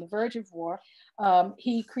America is on the verge of war.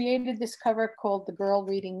 He created this cover called "The Girl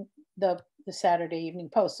Reading the Saturday Evening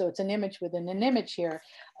Post." So it's an image within an image here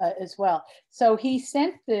as well. So he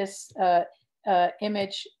sent this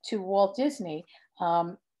image to Walt Disney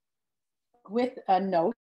with a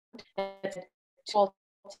note that said, to Walt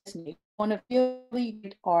Disney, one of the really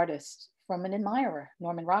good artists, from an admirer,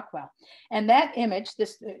 Norman Rockwell. And that image,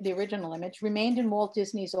 the original image, remained in Walt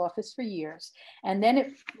Disney's office for years. And then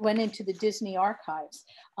it went into the Disney archives.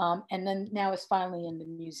 And then now it's finally in the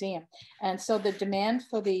museum. And so the demand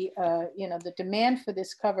for the demand for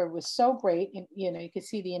this cover was so great, you can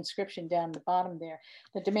see the inscription down the bottom there.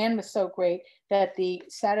 The demand was so great that the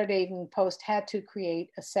Saturday Evening Post had to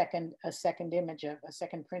create a second image of a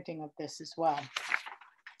second printing of this as well.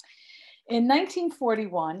 In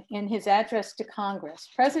 1941, in his address to Congress,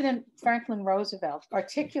 President Franklin Roosevelt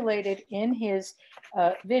articulated in his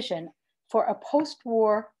vision for a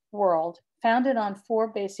post-war world founded on 4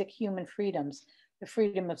 basic human freedoms: the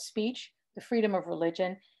freedom of speech, the freedom of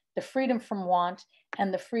religion, the freedom from want,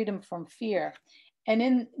 and the freedom from fear. And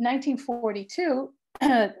in 1942,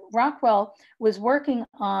 Rockwell was working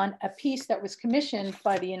on a piece that was commissioned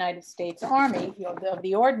by the United States Army, of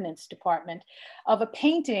the Ordnance Department, of a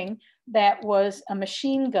painting that was a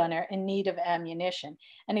machine gunner in need of ammunition.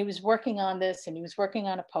 And he was working on this, and he was working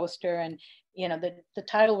on a poster, and the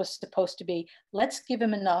title was supposed to be "Let's Give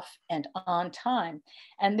Him Enough and On Time."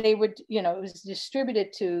 And they would, it was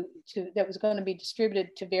distributed that was going to be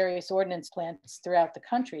distributed to various ordnance plants throughout the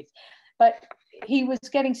country. But he was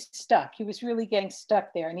getting stuck. He was really getting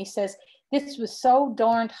stuck there. And he says, this was so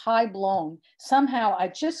darned high blown. Somehow I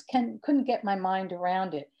just couldn't get my mind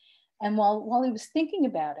around it. And while he was thinking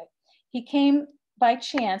about it, he came by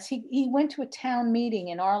chance, he went to a town meeting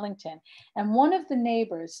in Arlington, and one of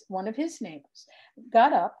his neighbors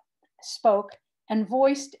got up, spoke, and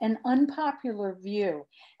voiced an unpopular view.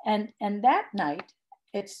 And that night,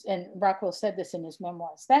 and Rockwell said this in his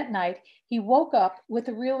memoirs, that night he woke up with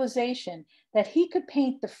a realization that he could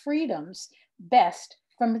paint the freedoms best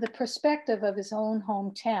from the perspective of his own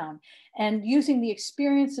hometown, and using the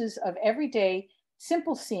experiences of everyday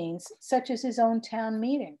simple scenes, such as his own town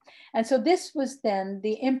meeting. And so this was then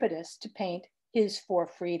the impetus to paint his 4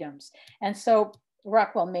 freedoms. And so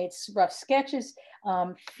Rockwell made rough sketches.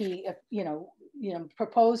 He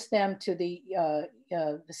proposed them to the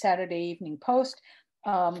Saturday Evening Post.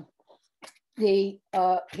 He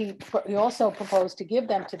also proposed to give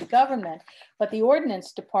them to the government, but the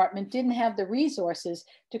Ordnance Department didn't have the resources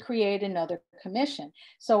to create another commission.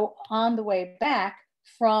 So on the way back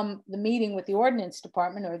from the meeting with the Ordnance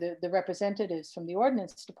Department, or the representatives from the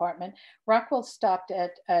Ordnance Department, Rockwell stopped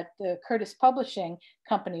at the Curtis Publishing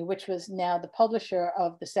Company, which was now the publisher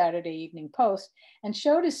of the Saturday Evening Post, and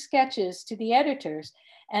showed his sketches to the editors.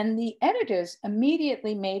 And the editors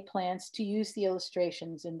immediately made plans to use the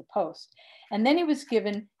illustrations in the Post. And then he was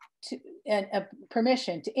given a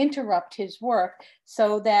permission to interrupt his work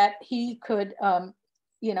so that he could,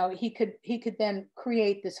 he could then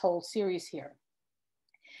create this whole series here.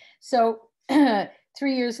 So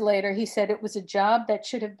 3 years later, he said it was a job that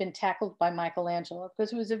should have been tackled by Michelangelo,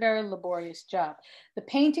 because it was a very laborious job. The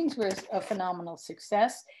paintings were a phenomenal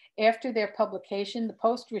success. After their publication, the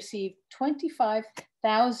Post received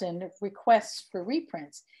 25,000 requests for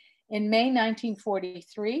reprints. In May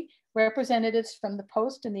 1943, representatives from the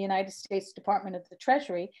Post and the United States Department of the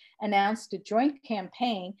Treasury announced a joint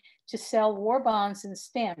campaign to sell war bonds and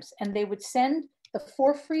stamps, and they would send the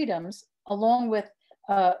 4 freedoms along with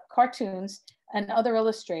cartoons and other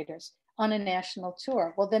illustrators on a national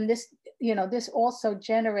tour. Well, then this also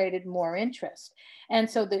generated more interest. And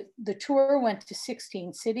so the tour went to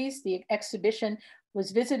 16 cities. The exhibition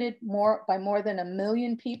was visited by more than 1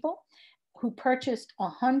 million people, who purchased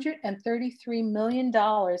 $133 million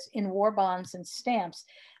in war bonds and stamps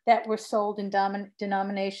that were sold in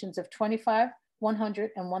denominations of $25, $100,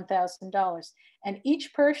 and $1,000. And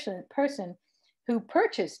each person who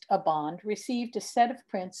purchased a bond received a set of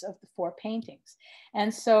prints of the 4 paintings.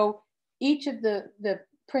 And so each of the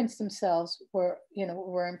prints themselves were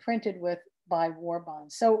imprinted by war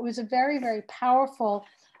bonds. So it was a very, very powerful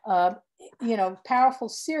you know, powerful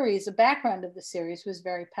series. The background of the series was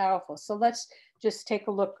very powerful. So let's just take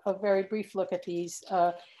a very brief look at these,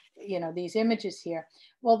 you know, these images here.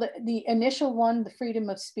 Well, the initial one, the freedom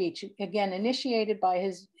of speech, again, initiated by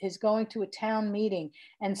his going to a town meeting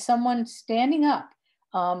and someone standing up,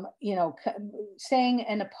 you know, saying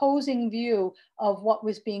an opposing view of what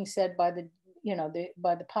was being said by the, you know,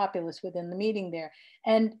 by the populace within the meeting there.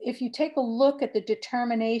 And if you take a look at the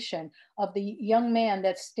determination of the young man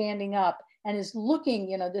that's standing up and is looking,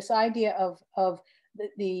 you know, this idea of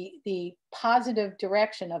the positive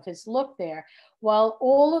direction of his look there, while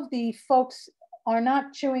all of the folks are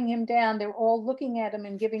not chewing him down, they're all looking at him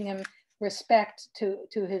and giving him respect to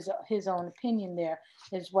his own opinion there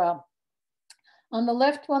as well. On the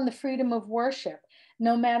left one, the freedom of worship.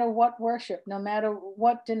 No matter what worship, no matter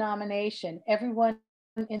what denomination, everyone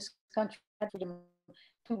in this country has freedom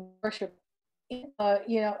to worship,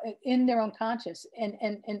 you know, in their own conscience and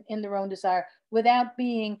in their own desire, without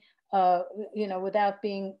being, you know, without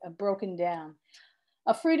being broken down.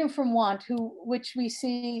 A freedom from want, which we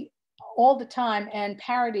see all the time and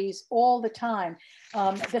parodies all the time.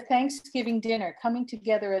 The Thanksgiving dinner, coming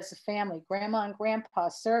together as a family, grandma and grandpa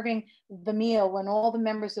serving the meal when all the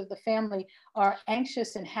members of the family are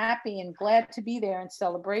anxious and happy and glad to be there in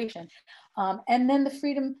celebration. And then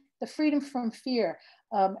the freedom from fear,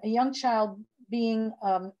 a young child being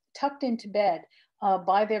tucked into bed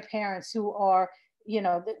by their parents who are, you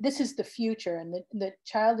know, this is the future, and the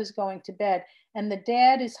child is going to bed, and the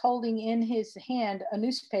dad is holding in his hand a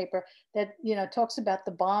newspaper that, you know, talks about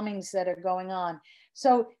the bombings that are going on.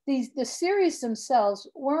 So the series themselves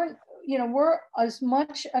weren't, you know, were as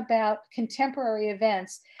much about contemporary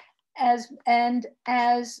events as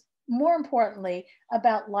more importantly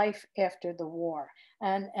about life after the war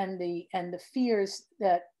and the fears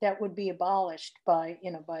that would be abolished by,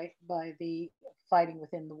 you know, by the fighting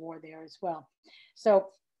within the war there as well. So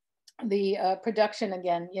the production,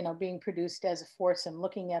 again, you know, being produced as a foursome,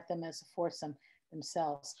 looking at them as a foursome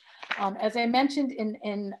themselves. As I mentioned,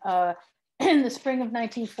 in the spring of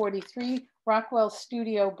 1943, Rockwell's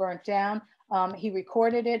studio burnt down. He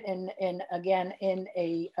recorded it again in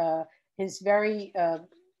his very,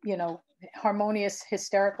 you know, harmonious,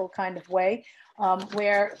 hysterical kind of way,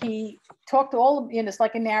 where he talked all, you know, it's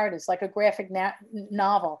like a narrative, it's like a graphic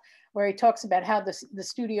novel, where he talks about how the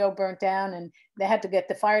studio burnt down and they had to get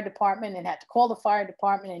the fire department and had to call the fire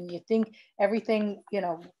department, and you think everything, you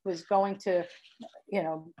know, was going to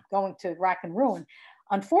rack and ruin.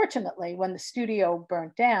 Unfortunately, when the studio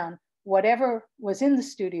burnt down, whatever was in the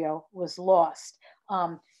studio was lost.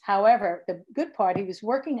 However, the good part, he was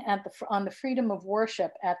working on the freedom of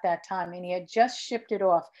worship at that time, and he had just shipped it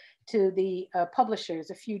off to the publishers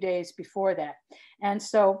a few days before that. And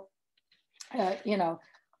so, you know,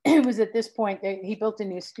 it was at this point that he built a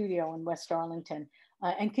new studio in West Arlington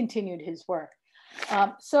and continued his work.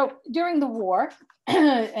 So during the war,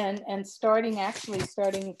 and starting in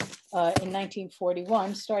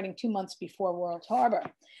 1941, starting 2 months before World Harbor,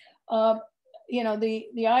 you know,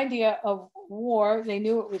 the idea of war, they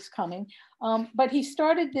knew it was coming, but he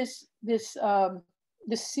started this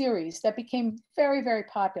series that became very, very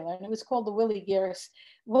popular, and it was called the Willie Gillis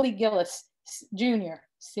Jr.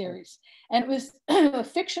 series. And it was a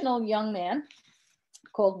fictional young man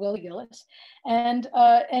called Willie Gillis, and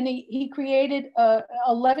he created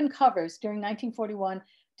 11 covers during 1941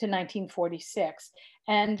 to 1946,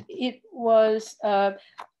 and it was a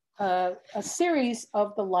series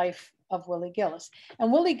of the life of Willie Gillis.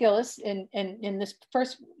 And Willie Gillis, in this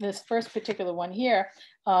first particular one here,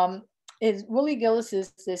 is Willie Gillis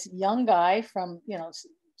is this young guy from, you know,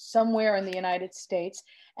 somewhere in the United States,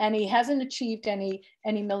 and he hasn't achieved any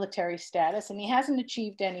military status, and he hasn't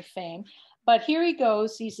achieved any fame. But here he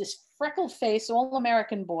goes, he's this freckle-faced,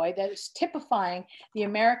 all-American boy that is typifying the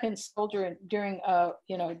American soldier during,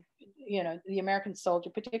 you know, the American soldier,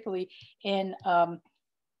 particularly in,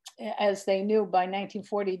 as they knew by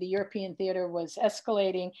 1940, the European theater was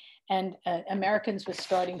escalating and Americans were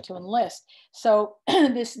starting to enlist. So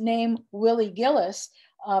this name Willie Gillis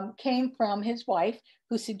came from his wife,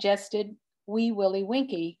 who suggested Wee Willie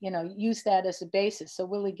Winkie, you know, use that as a basis. So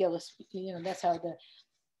Willie Gillis, you know, that's how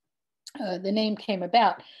the name came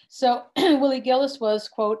about. So Willie Gillis was,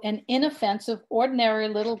 quote, an inoffensive, ordinary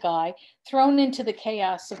little guy thrown into the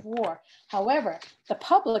chaos of war. However, the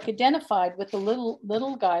public identified with the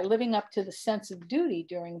little guy living up to the sense of duty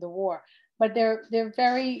during the war. But they're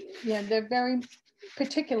very, you know, they're very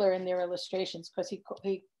particular in their illustrations because he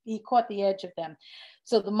caught the edge of them.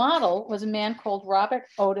 So the model was a man called Robert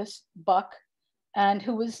Otis Buck and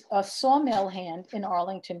who was a sawmill hand in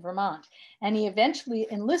Arlington, Vermont. And he eventually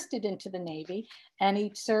enlisted into the Navy, and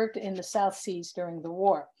he served in the South Seas during the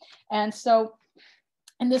war. And so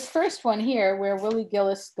in this first one here, where Willie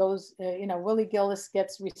Gillis goes, Willie Gillis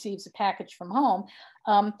receives a package from home.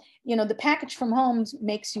 The package from home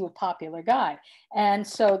makes you a popular guy. And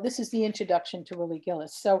so this is the introduction to Willie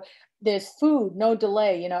Gillis. So there's food, no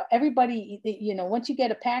delay. Everybody, once you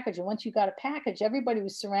get a package, and once you got a package, everybody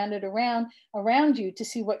was surrounded around you to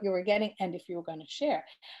see what you were getting and if you were going to share.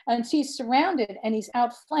 And so he's surrounded, and he's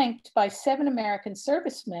outflanked by 7 American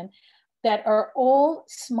servicemen that are all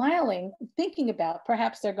smiling, thinking about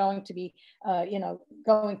perhaps they're going to be,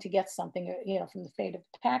 going to get something, from the fate of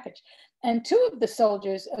the package. And 2 of the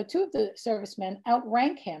soldiers, 2 of the servicemen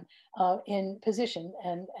outrank him in position,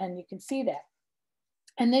 and you can see that.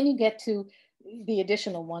 And then you get to the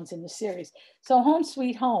additional ones in the series. So Home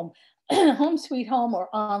Sweet Home, Home Sweet Home, or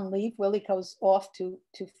On Leave, Willie goes off to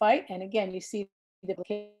fight. And again, you see the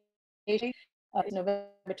location, November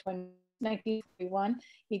 20. 1941,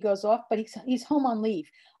 he goes off, but he's home on leave.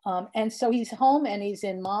 And so he's home, and he's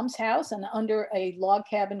in Mom's house and under a log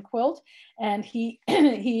cabin quilt. And he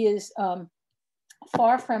is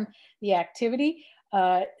far from the activity.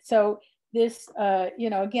 So this,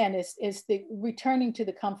 again, is the returning to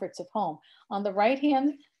the comforts of home. On the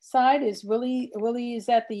right-hand side is Willie. Willie is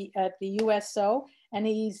at the USO, and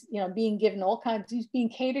he's being given all kinds. He's being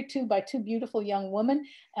catered to by 2 beautiful young women,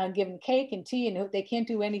 given cake and tea, and they can't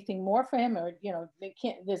do anything more for him, or they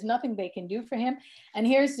can't. There's nothing they can do for him. And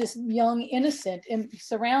here's this young innocent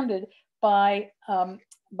surrounded by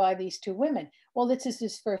these 2 women. Well, this is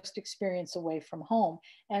his first experience away from home,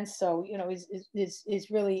 and so he's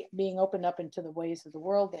really being opened up into the ways of the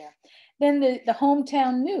world there. Then the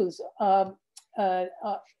hometown news.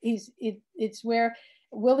 It's where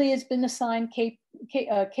Willie has been assigned KP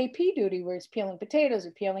duty, where he's peeling potatoes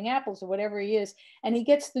or peeling apples or whatever he is, and he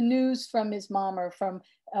gets the news from his mom or from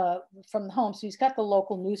the home. So he's got the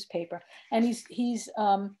local newspaper, and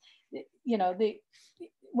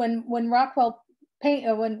when Rockwell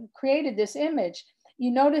when created this image,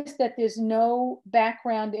 you notice that there's no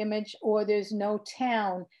background image or there's no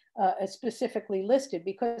town specifically listed,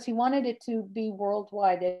 because he wanted it to be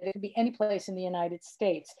worldwide, that it could be any place in the United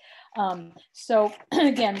States. So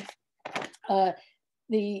again, on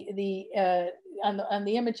the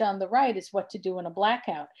image on the right is what to do in a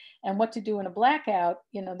blackout. And what to do in a blackout,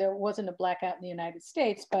 there wasn't a blackout in the United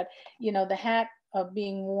States, but the hat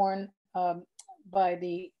being worn by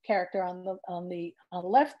the character on the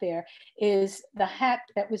left there is the hat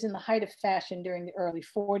that was in the height of fashion during the early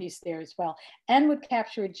 40s there as well, and would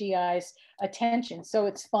capture a GI's attention. So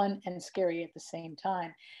it's fun and scary at the same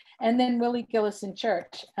time. And then Willie Gillis in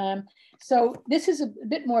church. So this is a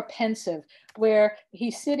bit more pensive, where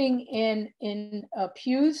he's sitting in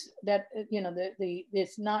pews that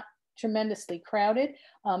it's not tremendously crowded.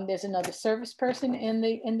 There's another service person in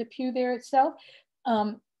the pew there itself.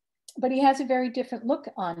 But he has a very different look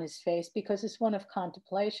on his face, because it's one of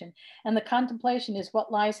contemplation. And the contemplation is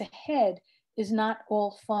what lies ahead is not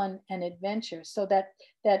all fun and adventure. So that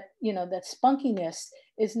spunkiness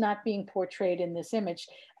is not being portrayed in this image.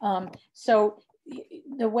 So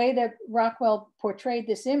the way that Rockwell portrayed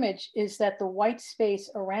this image is that the white space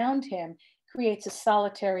around him creates a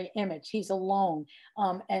solitary image. He's alone.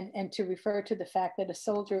 And to refer to the fact that a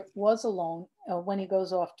soldier was alone when he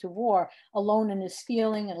goes off to war, alone in his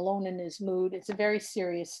feeling and alone in his mood. It's a very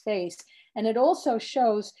serious face. And it also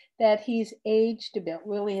shows that he's aged a bit.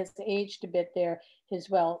 Willie has aged a bit there as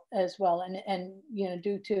well. And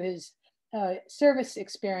due to his service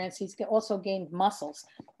experience, he's also gained muscles.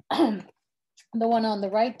 The one on the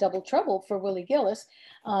right, Double Trouble, for Willie Gillis,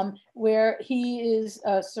 where he is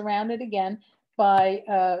surrounded again by,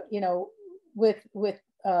 with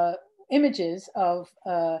images of,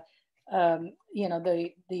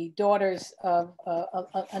 the daughters of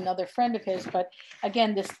another friend of his. But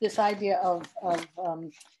again, this idea of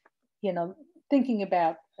thinking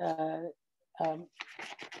about,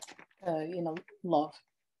 love.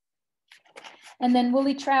 And then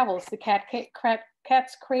Willie Travels, the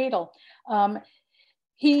Cat's Cradle.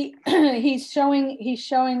 He's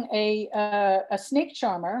showing a snake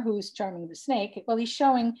charmer who's charming the snake. Well, he's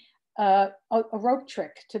showing a rope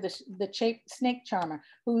trick to the snake charmer,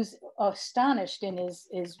 who's astonished in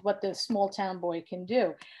is what the small town boy can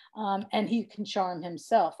do, and he can charm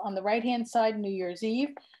himself. On the right hand side, New Year's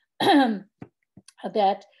Eve,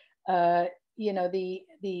 that the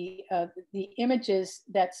images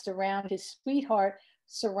that surround his sweetheart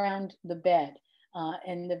surround the bed.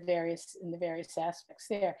 in the various aspects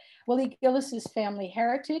there. Willie Gillis's family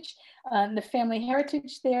heritage. The family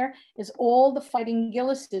heritage there is all the fighting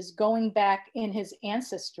Gillises going back in his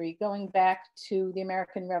ancestry, going back to the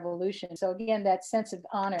American Revolution. So again, that sense of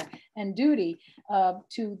honor and duty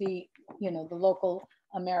to the local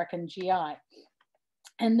American GI.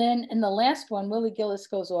 And then in the last one, Willie Gillis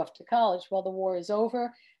goes off to college. Well, the war is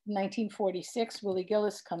over. In 1946, Willie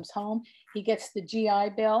Gillis comes home. He gets the GI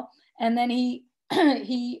Bill, and then he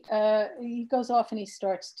goes off and he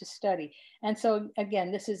starts to study. And so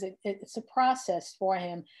again, it's a process for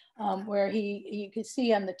him where you can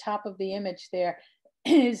see on the top of the image there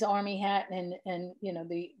his army hat and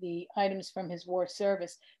the items from his war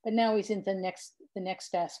service. But now he's in the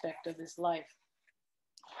next aspect of his life.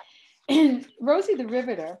 And Rosie the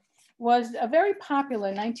Riveter was a very popular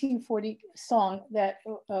 1940 song that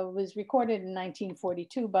was recorded in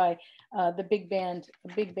 1942 by the big band's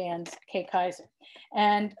Kay Kaiser.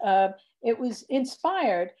 And it was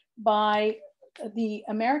inspired by the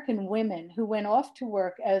American women who went off to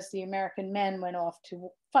work as the American men went off to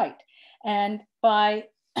fight. And by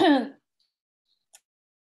the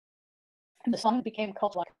song became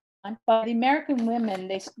cultural. But the American women,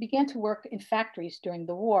 they began to work in factories during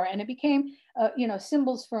the war, and it became,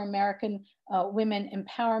 symbols for American women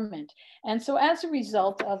empowerment. And so as a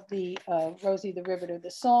result of the Rosie the Riveter,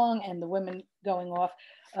 the song, and the women going off,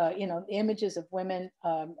 the images of women,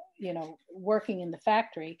 working in the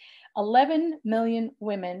factory, 11 million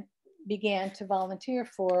women began to volunteer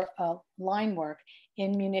for line work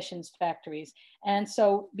in munitions factories. And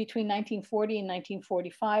so between 1940 and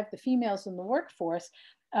 1945, the females in the workforce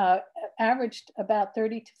averaged about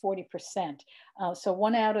 30 to 40%. So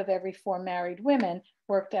 1 out of every 4 married women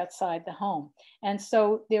worked outside the home. And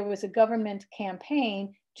so there was a government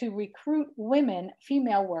campaign to recruit women,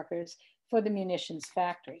 female workers, for the munitions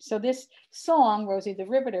factory. So this song, Rosie the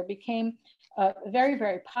Riveter, became very,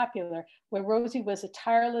 very popular, where Rosie was a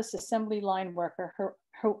tireless assembly line worker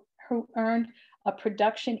who earned a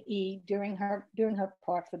production E during her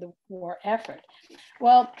part for the war effort.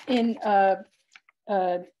 Well, in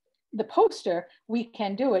the poster, We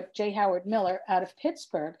Can Do It, J. Howard Miller out of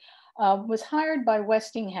Pittsburgh, was hired by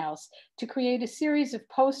Westinghouse to create a series of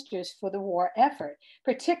posters for the war effort,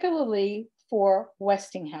 particularly for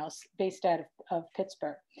Westinghouse, based out of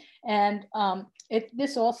Pittsburgh. And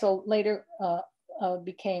this also later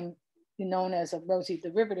became known as a Rosie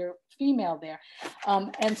the Riveter female there.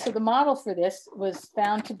 And so the model for this was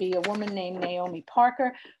found to be a woman named Naomi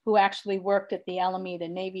Parker, who actually worked at the Alameda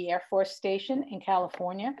Navy Air Force Station in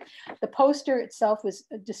California. The poster itself was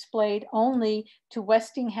displayed only to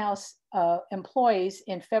Westinghouse employees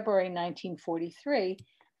in February 1943,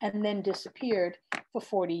 and then disappeared for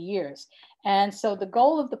 40 years. And so the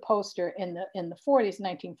goal of the poster in the 40s,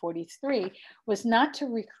 1943, was not to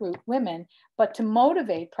recruit women, but to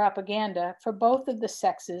motivate propaganda for both of the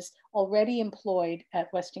sexes already employed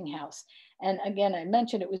at Westinghouse. And again, I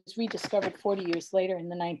mentioned it was rediscovered 40 years later in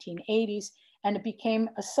the 1980s, and it became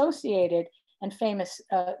associated and famous,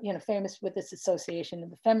 famous with this association of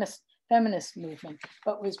the feminist movement,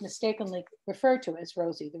 but was mistakenly referred to as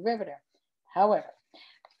Rosie the Riveter. However,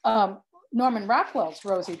 Norman Rockwell's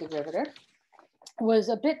Rosie the Riveter was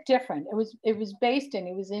a bit different. It was based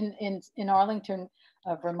in Arlington,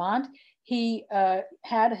 Vermont. He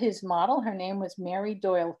had his model. Her name was Mary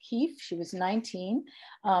Doyle Keefe. She was 19.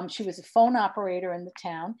 She was a phone operator in the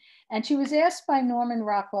town, and she was asked by Norman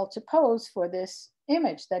Rockwell to pose for this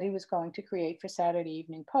image that he was going to create for Saturday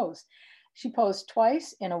Evening Post. She posed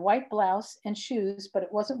twice in a white blouse and shoes, but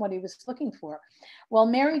it wasn't what he was looking for. Well,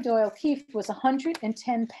 Mary Doyle Keefe was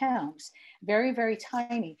 110 pounds, very, very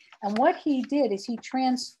tiny. And what he did is he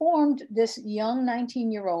transformed this young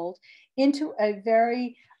 19-year-old into a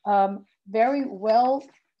very, very well-built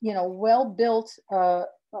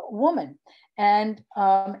woman. And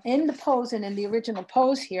in the pose and in the original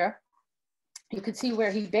pose here, you could see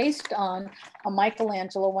where he based on a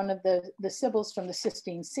Michelangelo, one of the Sibyls from the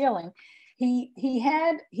Sistine Ceiling. He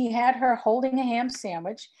had her holding a ham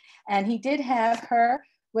sandwich, and he did have her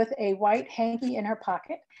with a white hanky in her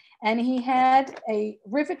pocket, and he had a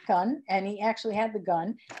rivet gun, and he actually had the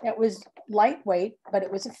gun that was lightweight, but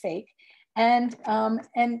it was a fake. And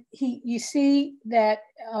you see that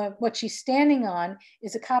what she's standing on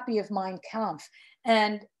is a copy of Mein Kampf.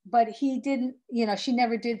 But he didn't, she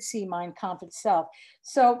never did see Mein Kampf itself.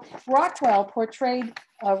 So Rockwell portrayed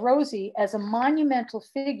Rosie as a monumental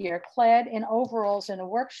figure clad in overalls and a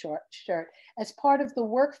work shirt as part of the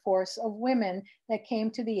workforce of women that came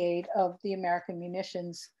to the aid of the American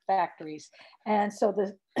munitions factories. And so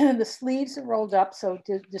the sleeves are rolled up, so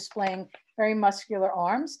displaying very muscular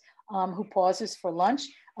arms. who pauses for lunch.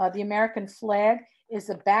 The American flag is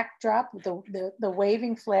the backdrop, the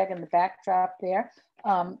waving flag in the backdrop there.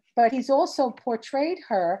 But he's also portrayed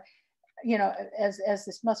her, you know, as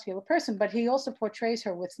this muscular person, but he also portrays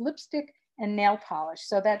her with lipstick and nail polish.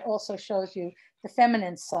 So that also shows you the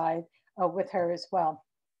feminine side with her as well.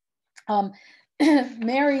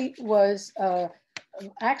 Mary was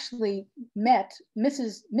actually met,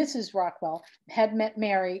 Mrs. Rockwell had met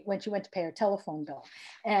Mary when she went to pay her telephone bill,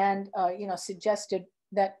 and you know, suggested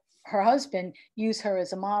that her husband use her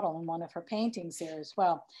as a model in one of her paintings there as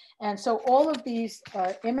well. And so all of these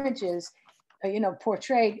images, you know,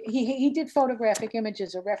 portrayed, he did photographic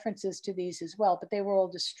images or references to these as well, but they were all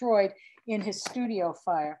destroyed in his studio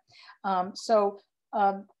fire.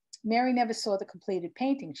 Mary never saw the completed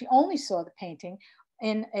painting. She only saw the painting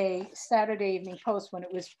in a Saturday Evening Post when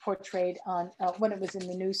it was portrayed on, when it was in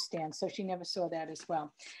the newsstand. So she never saw that as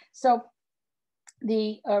well. So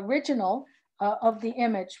the original of the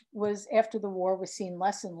image was, after the war, was seen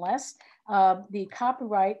less and less. The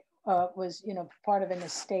copyright was, you know, part of an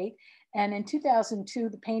estate. And in 2002,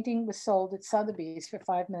 the painting was sold at Sotheby's for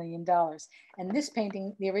 $5 million. And this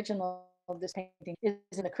painting, the original of this painting, is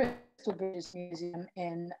in the Crystal Bridges Museum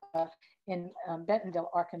in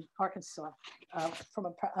Bentonville, Arkansas, from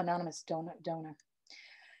an anonymous donor.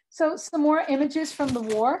 So some more images from the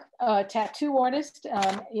war. Tattoo artist,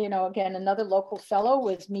 you know, again, another local fellow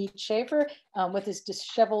was Mead Schaefer with his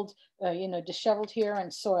disheveled, you know, disheveled hair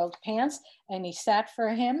and soiled pants. And he sat for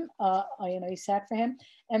him, you know, he sat for him.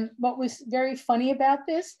 And what was very funny about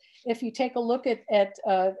this, if you take a look at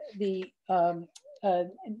the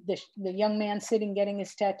young man sitting getting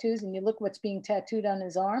his tattoos, and you look what's being tattooed on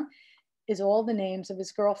his arm, is all the names of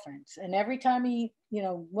his girlfriends. And every time he, you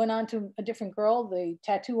know, went on to a different girl, the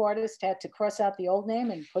tattoo artist had to cross out the old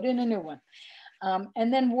name and put in a new one.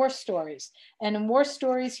 And then war stories. And in war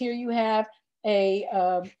stories, here you have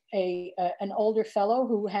an older fellow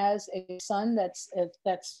who has a son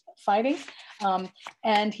that's fighting,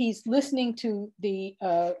 and he's listening to the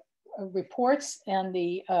reports and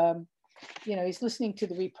the you know, he's listening to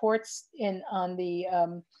the reports on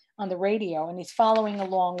the radio, and he's following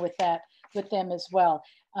along with them as well.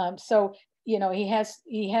 So, you know, he has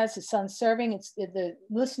his son serving. The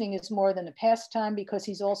listening is more than a pastime, because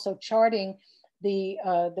he's also charting the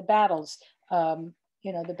battles,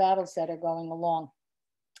 you know, the battles that are going along.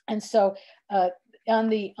 And so on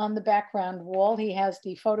the background wall, he has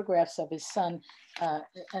the photographs of his son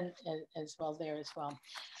and as well there as well.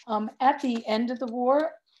 At the end of the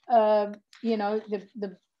war, you know,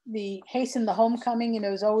 the hasten the homecoming, you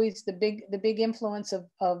know, is always the big influence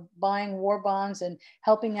of buying war bonds and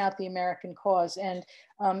helping out the American cause. And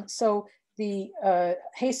so the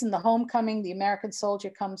hasten the homecoming, the American soldier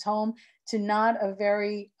comes home to not a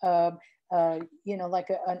very, you know, like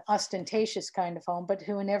an ostentatious kind of home,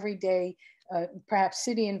 to an everyday, perhaps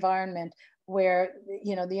city environment where,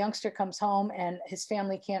 you know, the youngster comes home and his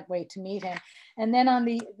family can't wait to meet him. And then on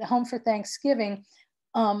the Home for Thanksgiving,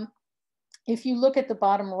 if you look at the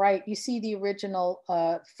bottom right, you see the original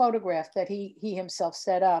photograph that he himself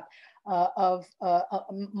set up of a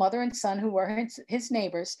mother and son who were his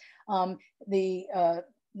neighbors.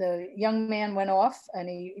 The young man went off and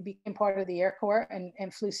he became part of the Air Corps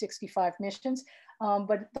and flew 65 missions.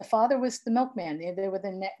 But the father was the milkman. They were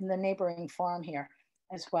the neighboring farm here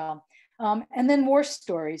as well. And then war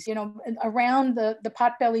stories, you know, around the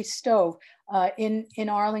potbelly stove in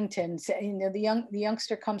Arlington. You know, the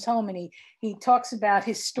youngster comes home and he talks about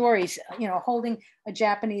his stories, you know, holding a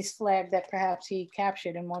Japanese flag that perhaps he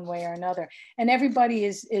captured in one way or another. And everybody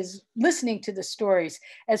is listening to the stories,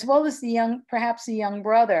 as well as perhaps the young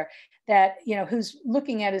brother that, you know, who's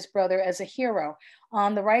looking at his brother as a hero.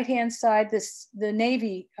 On the right-hand side, the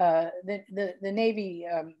Navy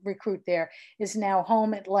recruit there is now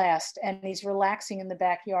home at last, and he's relaxing in the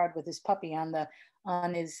backyard with his puppy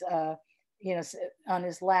on his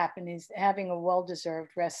lap, and he's having a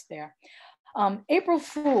well-deserved rest there. April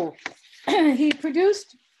Fool, he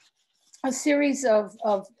produced a series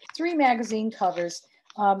of 3 magazine covers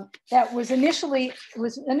that was initially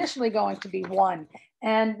going to be one,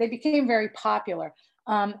 and they became very popular.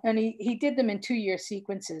 And he did them in 2-year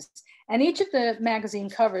sequences. And each of the magazine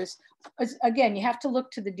covers, again, you have to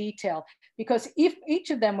look to the detail, because if each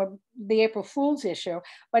of them were the April Fool's issue,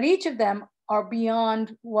 but each of them are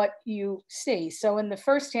beyond what you see. So in the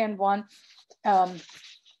first-hand one,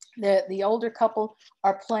 the older couple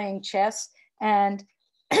are playing chess, and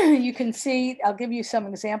you can see, I'll give you some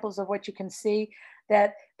examples of what you can see,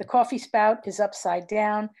 that the coffee spout is upside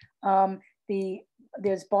down.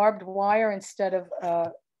 There's barbed wire instead of,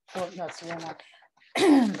 oh no, it's the wrong one.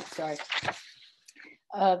 Sorry.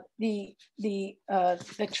 the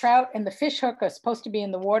trout and the fish hook are supposed to be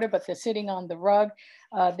in the water, but they're sitting on the rug.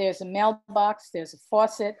 There's a mailbox, there's a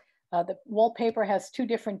faucet. The wallpaper has two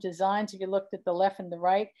different designs if you looked at the left and the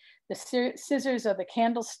right. The scissors are the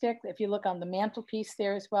candlestick, if you look on the mantelpiece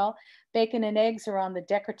there as well. Bacon and eggs are on the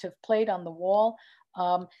decorative plate on the wall.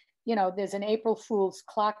 You know, there's an April Fool's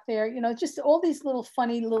clock there. You know, just all these little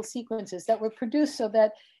funny little sequences that were produced so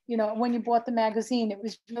that, you know, when you bought the magazine, it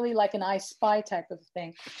was really like an I Spy type of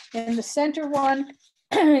thing. In the center one,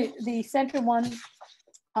 the center one,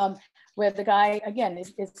 where the guy, again,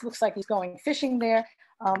 it looks like he's going fishing there,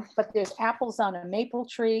 but there's apples on a maple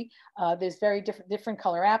tree. There's very different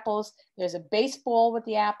color apples. There's a baseball with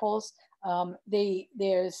the apples.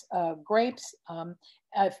 There's grapes.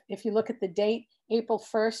 If you look at the date, April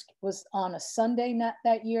 1st was on a Sunday, not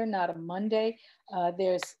that year, not a Monday.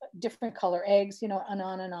 There's different color eggs, you know, and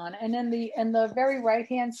on and on. And then the very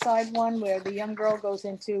right-hand side one where the young girl goes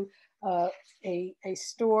into a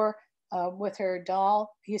store with her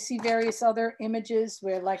doll. You see various other images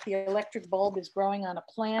where like the electric bulb is growing on a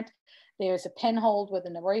plant. There's a pen hold with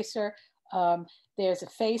an eraser. There's a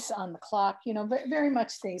face on the clock, you know, very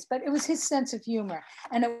much things, but it was his sense of humor.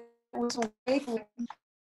 And it was a way for,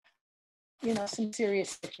 you know, some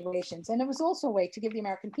serious situations. And it was also a way to give the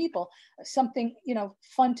American people something, you know,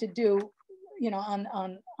 fun to do, you know,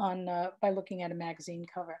 by looking at a magazine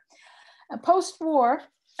cover. And post-war,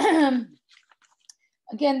 again,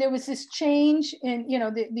 there was this change in, you know,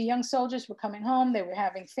 the young soldiers were coming home, they were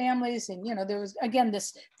having families, and, you know, there was, again,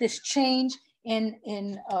 this change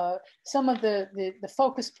in some of the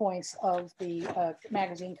focus points of the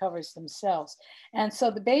magazine covers themselves. And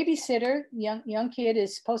so the babysitter, young kid,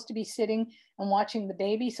 is supposed to be sitting and watching the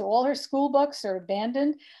baby. So all her school books are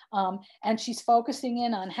abandoned, and she's focusing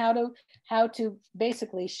in on how to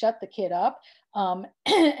basically shut the kid up. And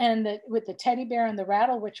with the teddy bear and the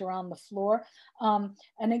rattle, which are on the floor.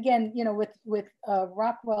 And again, you know, with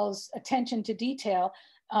Rockwell's attention to detail,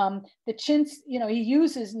 the chintz, you know, he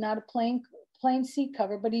uses not a plain seat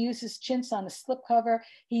cover, but he uses chintz on a slip cover.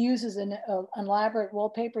 He uses an elaborate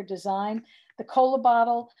wallpaper design. The cola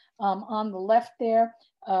bottle on the left there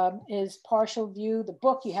is partial view. The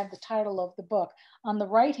book, you have the title of the book. On the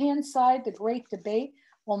right-hand side, The Great Debate.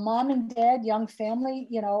 Well, mom and dad, young family,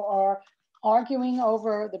 you know, are arguing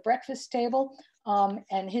over the breakfast table.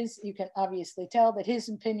 And you can obviously tell that his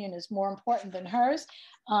opinion is more important than hers.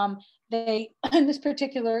 In this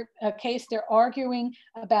particular case, they're arguing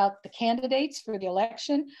about the candidates for the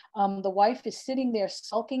election. The wife is sitting there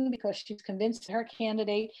sulking because she's convinced her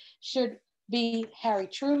candidate should be Harry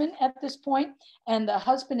Truman at this point. And the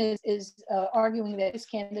husband is arguing that his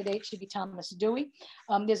candidate should be Thomas Dewey.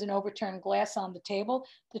 There's an overturned glass on the table.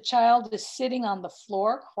 The child is sitting on the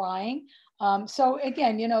floor crying. So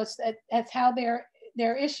again, you know, that's how their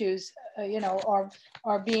issues, you know,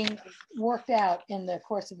 are being worked out in the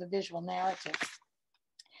course of a visual narrative.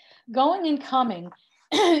 Going and Coming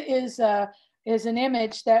is an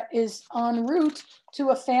image that is en route to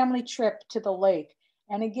a family trip to the lake.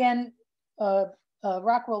 And again,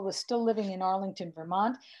 Rockwell was still living in Arlington,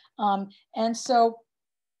 Vermont. And so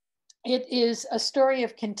it is a story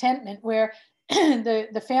of contentment where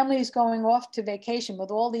the family is going off to vacation with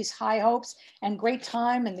all these high hopes and great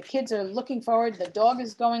time, and the kids are looking forward, the dog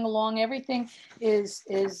is going along, everything is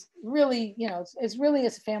really, you know, it's really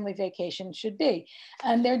as a family vacation should be.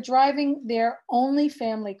 And they're driving their only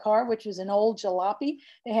family car, which was an old jalopy.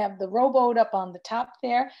 They have the rowboat up on the top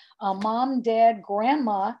there, mom, dad,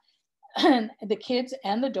 grandma, and the kids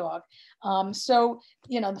and the dog. So,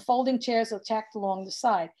 you know, the folding chairs are tacked along the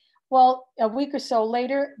side. Well, a week or so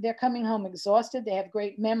later, they're coming home exhausted. They have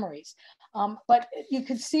great memories. But you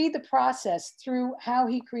could see the process through how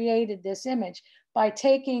he created this image by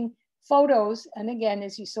taking photos. And again,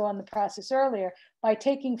 as you saw in the process earlier, by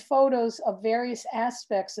taking photos of various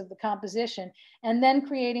aspects of the composition and then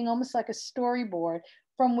creating almost like a storyboard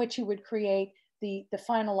from which he would create the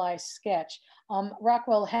finalized sketch.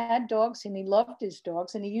 Rockwell had dogs and he loved his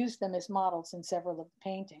dogs and he used them as models in several of the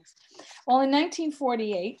paintings. Well, in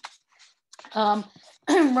 1948,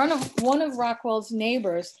 one of Rockwell's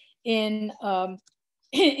neighbors in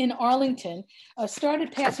Arlington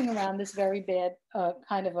started passing around this very bad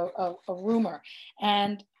kind of a rumor.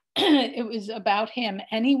 And it was about him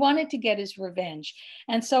and he wanted to get his revenge.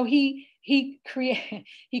 And so he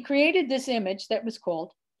created this image that was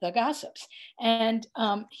called The Gossips. And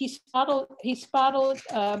he spotted,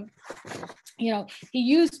 you know, he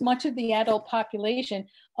used much of the adult population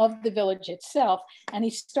of the village itself. And he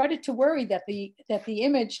started to worry that the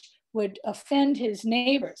image would offend his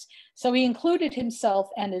neighbors. So he included himself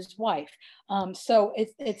and his wife. So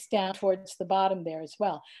it's down towards the bottom there as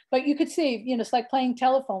well. But you could see, you know, it's like playing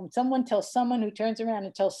telephone. Someone tells someone who turns around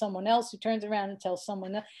and tells someone else who turns around and tells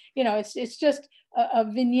someone else. You know, it's just a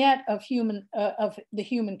vignette of the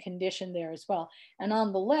human condition there as well. And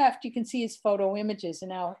on the left, you can see his photo images, and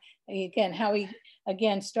now again how he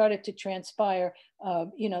again started to transpire,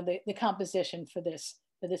 you know, the composition for this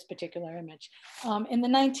particular image. In the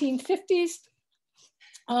 1950s,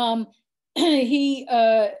 he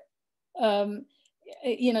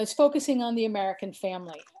you know, is focusing on the American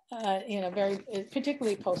family. You know, very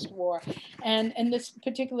particularly post-war, and this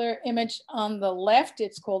particular image on the left,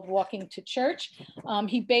 it's called "Walking to Church."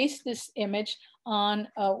 He based this image on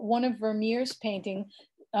one of Vermeer's painting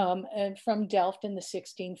from Delft in the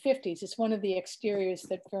 1650s. It's one of the exteriors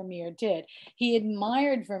that Vermeer did. He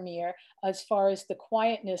admired Vermeer as far as the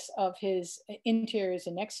quietness of his interiors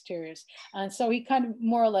and exteriors. And so he kind of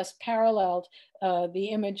more or less paralleled the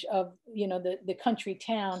image of, you know, the country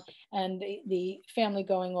town and the family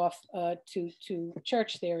going off to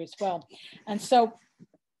church there as well. And so,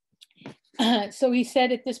 so he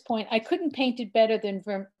said at this point, I couldn't paint it better than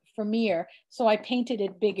Vermeer, so I painted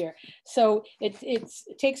it bigger. So it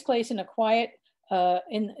takes place in a quiet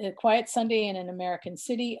Sunday in an American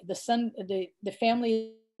city. The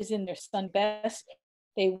family is in their Sunday best.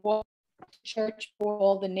 They walk to church before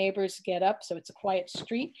all the neighbors get up, so it's a quiet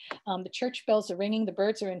street. The church bells are ringing. The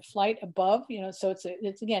birds are in flight above. You know, so it's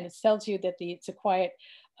again, it tells you that it's a quiet.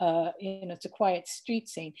 You know, it's a quiet street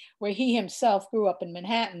scene where he himself grew up in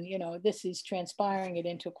Manhattan. You know, this is transpiring it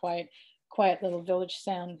into a quiet little village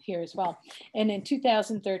sound here as well. And in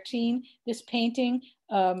 2013, this painting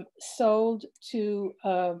sold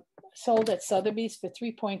at Sotheby's for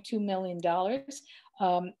 $3.2 million.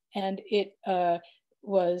 And it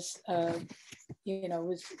was, you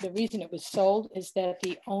know, the reason it was sold is that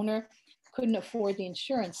the owner couldn't afford the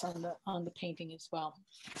insurance on the painting as well.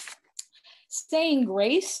 Saying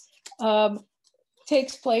Grace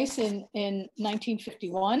takes place in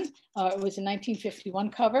 1951. It was a 1951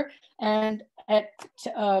 cover, and it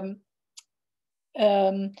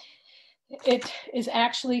is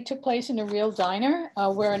actually took place in a real diner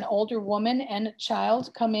where an older woman and a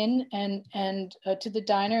child come in and to the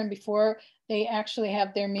diner, and before they actually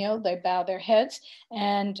have their meal, they bow their heads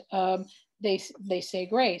and they say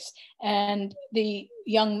grace. And the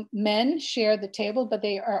young men share the table, but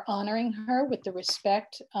they are honoring her with the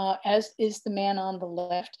respect, as is the man on the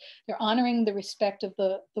left. They're honoring the respect of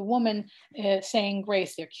the woman saying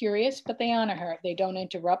grace. They're curious, but they honor her. They don't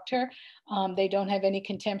interrupt her. They don't have any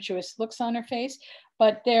contemptuous looks on her face,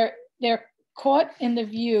 but they're caught in the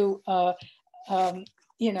view,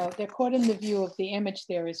 you know, they're caught in the view of the image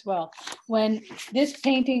there as well. When this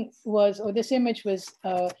painting was, or this image was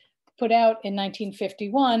put out in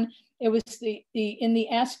 1951, it was in the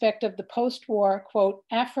aspect of the post-war, quote,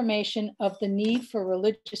 affirmation of the need for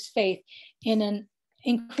religious faith in an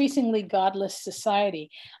increasingly godless society.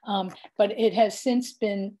 But it has since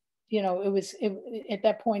been, you know, at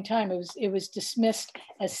that point in time, it was dismissed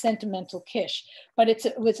as sentimental kitsch. But it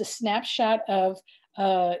was a snapshot of,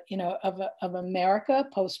 you know, of America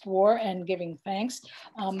post-war and giving thanks.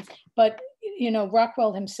 But you know,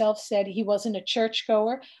 Rockwell himself said he wasn't a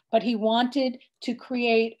churchgoer, but he wanted to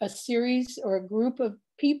create a series or a group of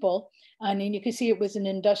people, and you can see it was an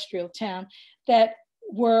industrial town, that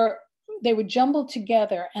they were jumbled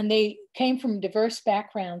together and they came from diverse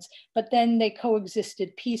backgrounds, but then they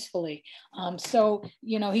coexisted peacefully. So,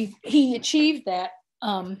 you know, he achieved that.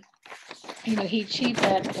 You know, he achieved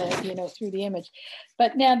that, you know, through the image.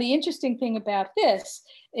 But now the interesting thing about this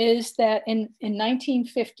is that in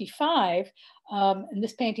 1955, and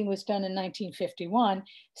this painting was done in 1951,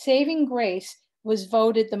 Saving Grace was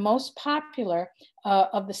voted the most popular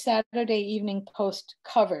of the Saturday Evening Post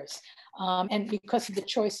covers. And because of the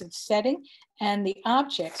choice of setting and the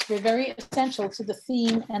objects were very essential to the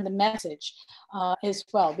theme and the message as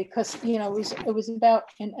well, because, you know, it was about,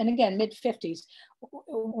 and again, mid-50s,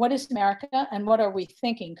 what is America and what are we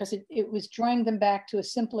thinking? Because it was drawing them back to a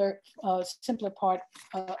simpler part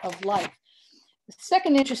of life. The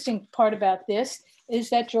second interesting part about this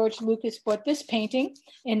is that George Lucas bought this painting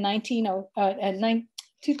in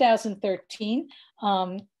 2013,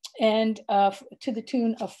 and to the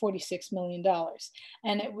tune of $46 million.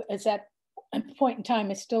 And it was at a point in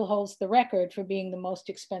time, it still holds the record for being the most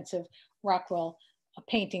expensive Rockwell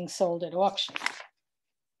painting sold at auction.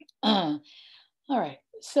 All right,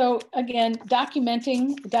 So again,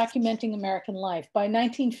 documenting American life. By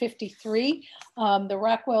 1953, the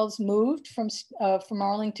Rockwells moved from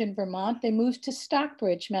Arlington, Vermont. They moved to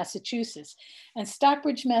Stockbridge, Massachusetts, and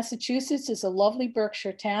Stockbridge, Massachusetts is a lovely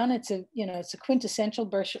Berkshire town. It's a quintessential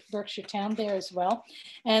Berkshire town there as well,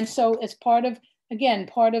 and so as part of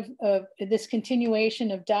this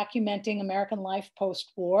continuation of documenting American life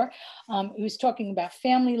post-war. He was talking about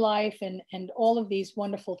family life and all of these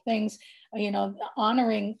wonderful things,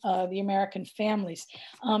 honoring the American families.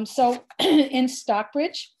 So in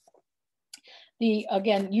Stockbridge,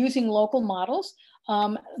 using local models,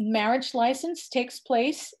 marriage license takes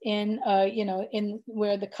place in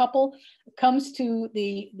where the couple comes to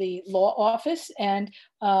the law office and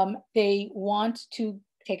they want to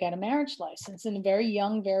take out a marriage license, and a very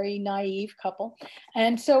young, very naive couple.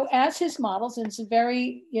 And so as his models, and it's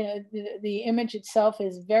very, the image itself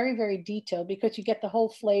is very, very detailed because you get the whole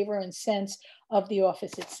flavor and sense of the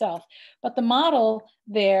office itself. But the model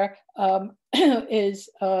there is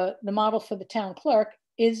the model for the town clerk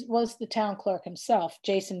was the town clerk himself,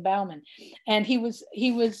 Jason Bauman. And he was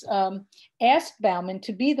asked Bauman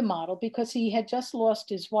to be the model because he had just lost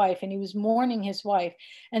his wife and he was mourning his wife.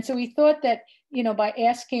 And so he thought that, by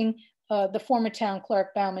asking the former town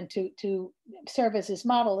clerk Bauman to serve as his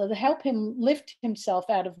model, it'll help him lift himself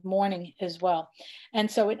out of mourning as well.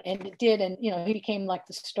 And so it did, and he became like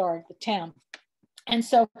the star of the town. And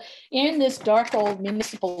so in this dark old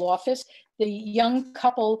municipal office, the young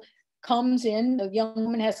couple comes in. The young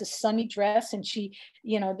woman has a sunny dress, and she,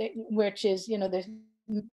 which is, there's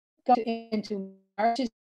into marriage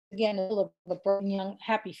again, of a bright, young,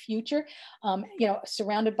 happy future,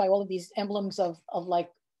 surrounded by all of these emblems of like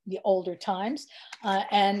the older times,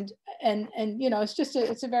 and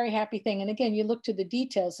it's a very happy thing. And again, you look to the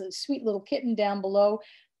details. A sweet little kitten down below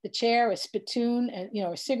the chair, a spittoon, and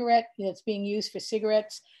a cigarette that's being used for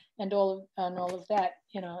cigarettes, and all of that,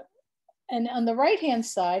 And on the right-hand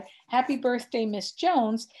side, Happy Birthday, Miss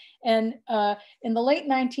Jones. And in the late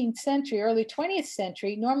 19th century, early 20th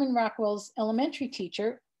century, Norman Rockwell's elementary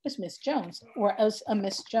teacher was Miss Jones, or as a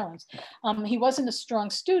Miss Jones. He wasn't a strong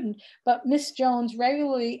student, but Miss Jones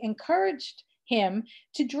regularly encouraged him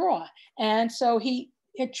to draw. And so he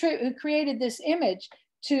created this image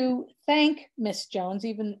to thank Miss Jones,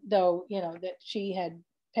 even though, that she had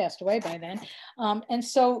passed away by then. And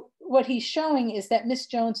so what he's showing is that Miss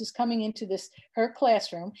Jones is coming into her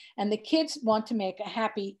classroom, and the kids want to make a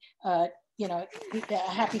happy, a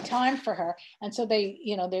happy time for her. And so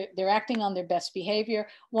they're acting on their best behavior.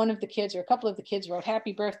 One of the kids, or a couple of the kids, wrote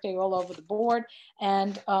 "Happy Birthday" all over the board.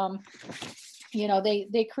 And,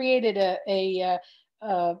 they created a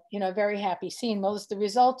very happy scene. Well, as the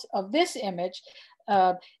result of this image,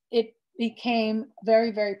 it became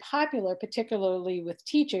very, very popular, particularly with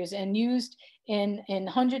teachers, and used in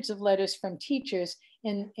hundreds of letters from teachers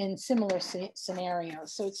in similar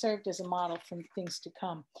scenarios. So it served as a model for things to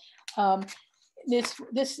come.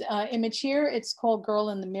 This image here, it's called Girl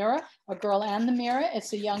in the Mirror, or Girl and the Mirror.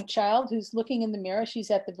 It's a young child who's looking in the mirror.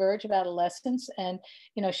 She's at the verge of adolescence, and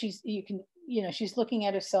she's looking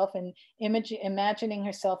at herself and imagining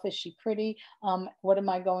herself. Is she pretty? What am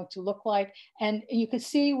I going to look like? And you can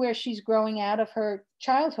see where she's growing out of her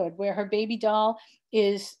childhood, where her baby doll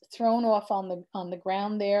is thrown off on the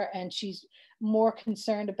ground there, and she's more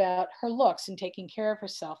concerned about her looks and taking care of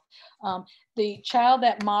herself. The child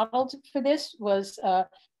that modeled for this was a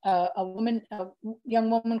young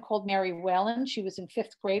woman called Mary Whalen. She was in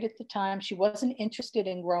 5th grade at the time. She wasn't interested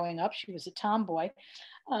in growing up. She was a tomboy.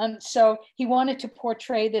 So he wanted to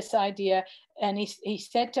portray this idea, and he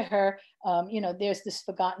said to her, there's this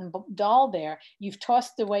forgotten doll there. You've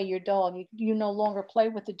tossed away your doll. You no longer play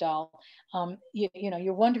with the doll.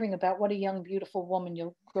 You're wondering about what a young, beautiful woman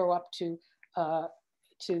you'll grow up to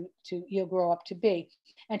be.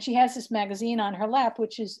 And she has this magazine on her lap,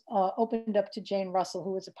 which is opened up to Jane Russell,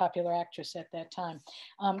 who was a popular actress at that time.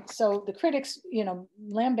 So the critics,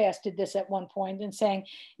 lambasted this at one point and saying,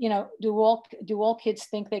 do all kids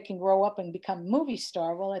think they can grow up and become a movie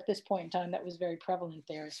star? Well, at this point in time, that was very prevalent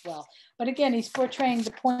there as well. But again, he's portraying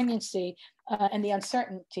the poignancy and the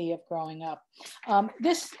uncertainty of growing up.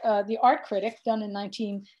 The art critic, done in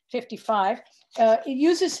 1955, it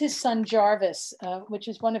uses his son Jarvis, which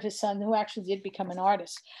is one of his sons who actually did become an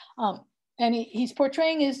artist. And he's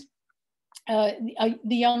portraying his the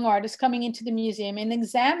young artist coming into the museum and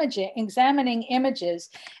examining images.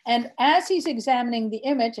 And as he's examining the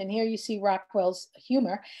image, and here you see Rockwell's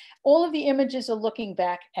humor, all of the images are looking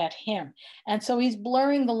back at him. And so he's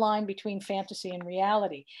blurring the line between fantasy and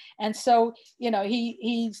reality. And so, you know,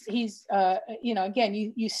 he's you know, again,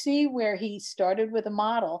 you see where he started with a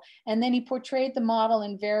model, and then he portrayed the model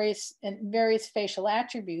in various facial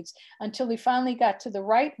attributes until he finally got to the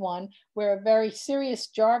right one, where a very serious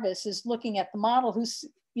Jarvis is looking at the model, who's,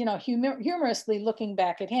 you know, humorously looking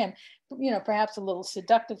back at him, you know, perhaps a little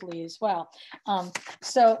seductively as well.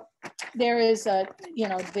 So there is, you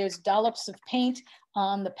know, there's dollops of paint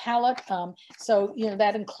on the palette. So, you know,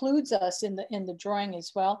 that includes us in the drawing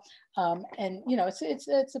as well. And, you know,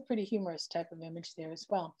 it's a pretty humorous type of image there as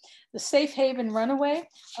well. The Safe Haven Runaway,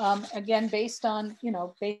 again, based on, you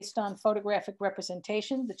know, based on photographic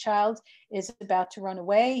representation. The child is about to run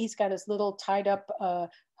away. He's got his little tied up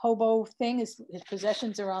hobo thing, his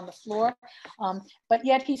possessions are on the floor, but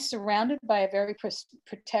yet he's surrounded by a very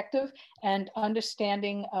protective and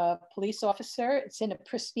understanding police officer. It's in a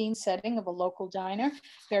pristine setting of a local diner,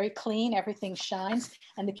 very clean, everything shines,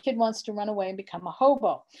 and the kid wants to run away and become a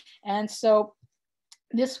hobo. And so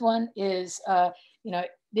this one is, you know,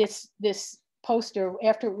 this poster,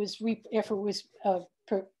 after it was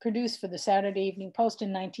produced for the Saturday Evening Post in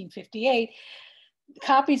 1958,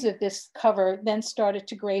 copies of this cover then started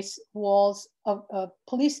to grace walls of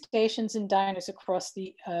police stations and diners across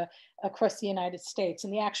the United States.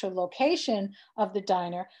 And the actual location of the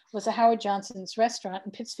diner was a Howard Johnson's restaurant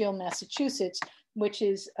in Pittsfield, Massachusetts, which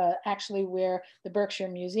is actually where the Berkshire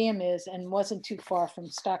Museum is, and wasn't too far from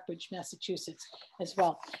Stockbridge, Massachusetts as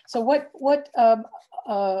well. So what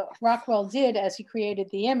Rockwell did as he created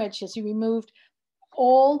the image is he removed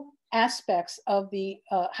all aspects of the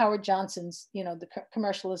Howard Johnson's, you know, the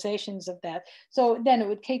commercializations of that. So then it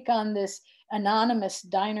would take on this anonymous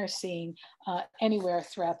diner scene anywhere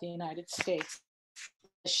throughout the United States.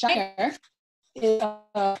 The shiner is,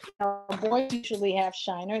 boys usually have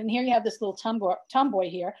shiner, and here you have this little tomboy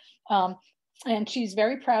here. And she's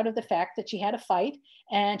very proud of the fact that she had a fight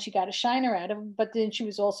and she got a shiner out of him, but then she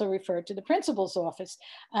was also referred to the principal's office,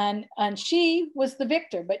 and she was the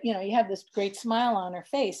victor, but you know, you have this great smile on her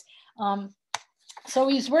face. So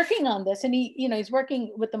he's working on this, and he, you know, he's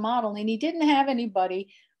working with the model, and he didn't have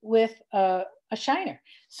anybody with a shiner.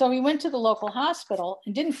 So he went to the local hospital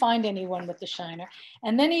and didn't find anyone with the shiner.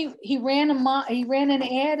 And then he ran an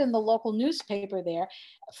ad in the local newspaper there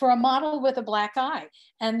for a model with a black eye.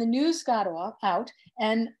 And the news got out,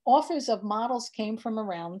 and offers of models came from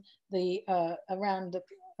around the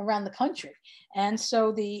country. And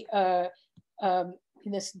so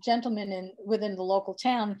this gentleman within the local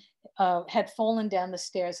town had fallen down the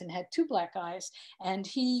stairs and had two black eyes, and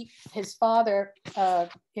his father,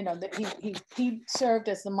 you know, that he served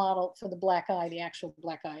as the model for the black eye, the actual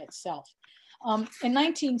black eye itself. In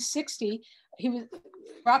 1960,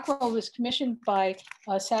 Rockwell was commissioned by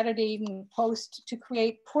Saturday Evening Post to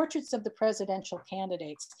create portraits of the presidential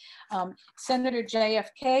candidates. Senator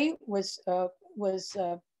JFK was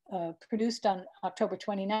produced on October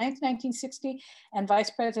 29th, 1960, and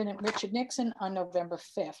Vice President Richard Nixon on November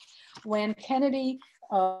 5th. When Kennedy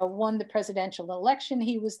won the presidential election,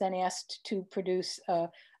 he was then asked to produce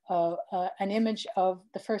an image of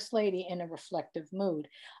the First Lady in a reflective mood.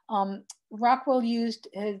 Rockwell used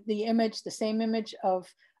the same image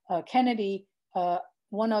of Kennedy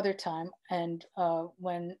one other time, and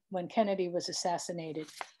when Kennedy was assassinated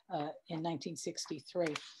in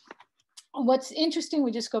 1963. What's interesting,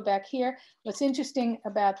 we just go back here, what's interesting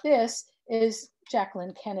about this is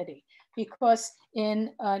Jacqueline Kennedy, because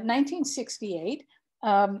in 1968,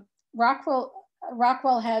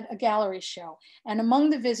 Rockwell had a gallery show, and among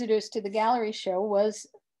the visitors to the gallery show was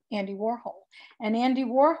Andy Warhol. And Andy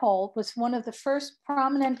Warhol was one of the first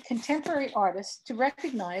prominent contemporary artists to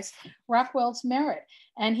recognize Rockwell's merit.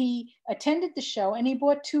 And he attended the show, and he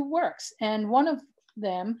bought two works, and one of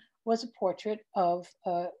them was a portrait of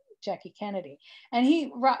Jackie Kennedy. And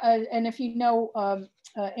and if you know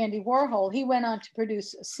Andy Warhol, he went on to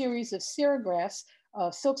produce a series of serigraphs,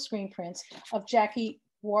 silkscreen prints of Jackie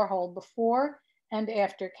Warhol before and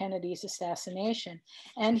after Kennedy's assassination.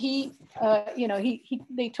 And he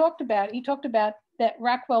talked about that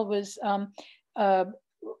Rockwell was,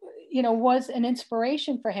 was an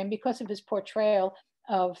inspiration for him because of his portrayal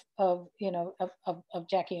of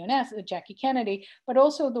Jackie Kennedy, but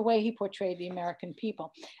also the way he portrayed the American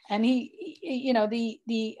people. And the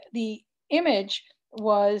image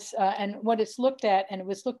was, and what it's looked at, and it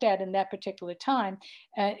was looked at in that particular time,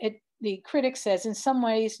 the critic says, in some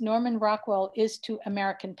ways, Norman Rockwell is to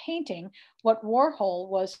American painting what Warhol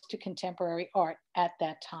was to contemporary art at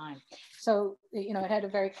that time. So, you know, it had a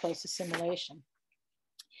very close assimilation.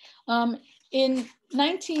 In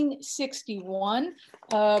 1961,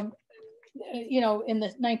 you know, in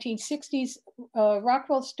the 1960s,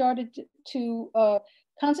 Rockwell started to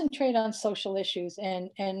concentrate on social issues and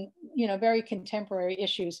you know, very contemporary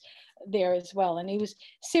issues there as well. And he was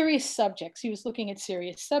serious subjects. He was looking at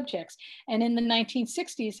serious subjects. And in the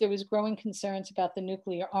 1960s, there was growing concerns about the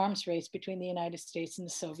nuclear arms race between the United States and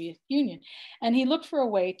the Soviet Union. And he looked for a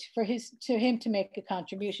way for him to make a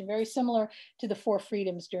contribution, very similar to the Four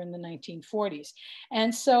Freedoms during the 1940s.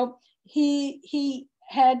 And so he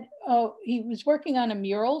was working on a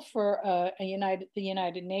mural for the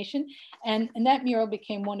United Nations, and that mural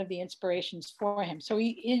became one of the inspirations for him. So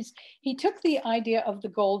he took the idea of the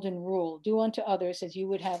golden rule: do unto others as you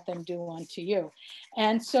would have them do unto you.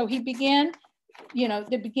 And so he began, you know,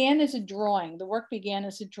 it began as a drawing. The work began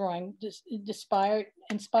as a drawing,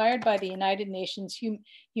 inspired by the United Nations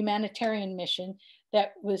humanitarian mission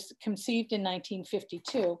that was conceived in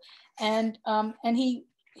 1952, and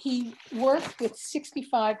he worked with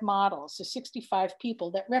 65 models, so 65 people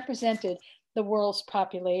that represented the world's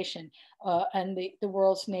population and the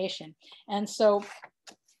world's nation. And so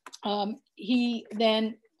he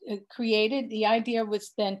then created, the idea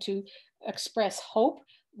was then to express hope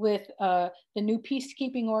with the new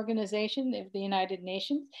peacekeeping organization of the United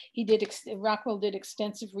Nations. Rockwell did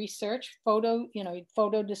extensive research, photo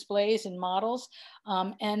displays and models,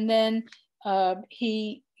 and then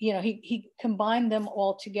he combined them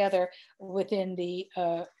all together within the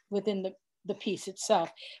piece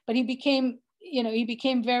itself. But he became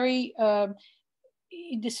very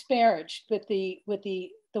disparaged with the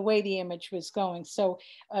way the image was going. So,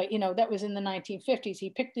 that was in the 1950s. He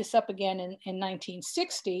picked this up again in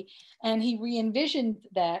 1960, and he re-envisioned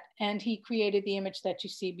that, and he created the image that you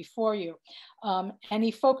see before you. And he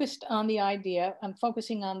focused on the idea, I'm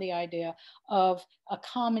focusing on the idea of a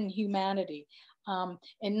common humanity.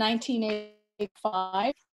 In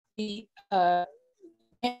 1985, the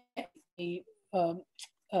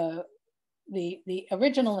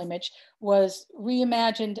original image was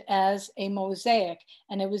reimagined as a mosaic,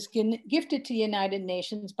 and it was gifted to the United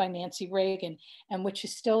Nations by Nancy Reagan, and which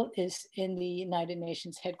still is in the United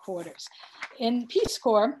Nations headquarters. In Peace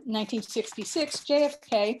Corps, 1966,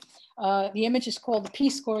 JFK, the image is called the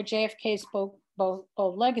Peace Corps, JFK's bold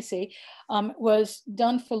legacy, was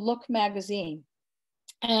done for Look magazine.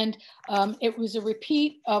 And it was a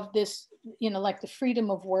repeat of this, like the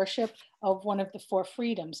freedom of worship of one of the four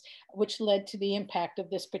freedoms, which led to the impact of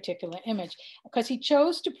this particular image, because he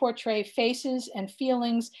chose to portray faces and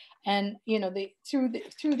feelings, and through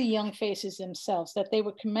the young faces themselves, that they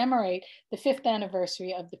would commemorate the 5th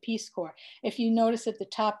anniversary of the Peace Corps. If you notice at the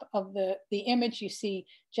top of the image, you see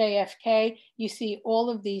JFK, you see all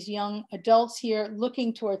of these young adults here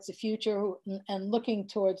looking towards the future and looking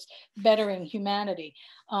towards bettering humanity.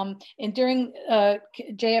 And during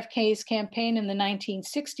JFK's campaign in the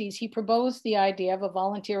 1960s, he proposed the idea of a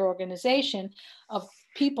volunteer organization of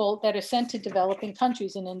people that are sent to developing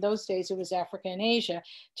countries, and in those days it was Africa and Asia,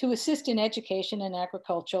 to assist in education and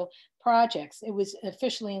agricultural projects. It was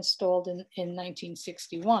officially installed in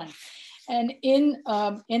 1961. And in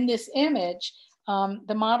this image,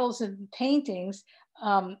 the models and paintings,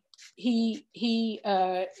 he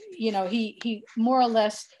more or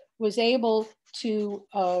less was able to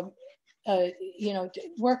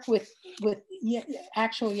work with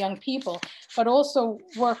actual young people, but also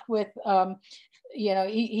work with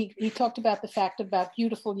he talked about the fact about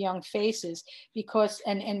beautiful young faces, because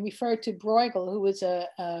and referred to Bruegel, who was a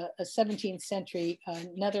 17th century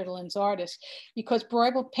Netherlands artist, because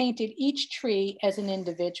Bruegel painted each tree as an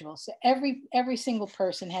individual. So every single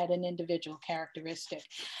person had an individual characteristic.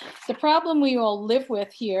 The problem we all live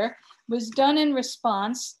with here was done in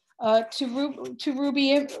response to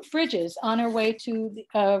Ruby Bridges on her way to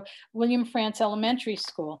William Frantz Elementary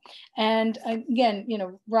School. And again,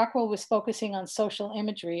 Rockwell was focusing on social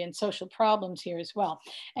imagery and social problems here as well.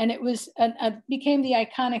 And it was became the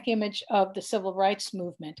iconic image of the civil rights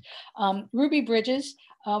movement. Ruby Bridges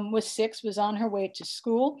was 6, was on her way to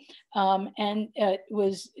school, and it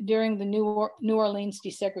was during the New Orleans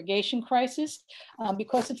desegregation crisis.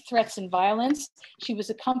 Because of threats and violence, she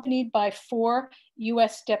was accompanied by 4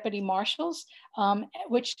 US deputy marshals,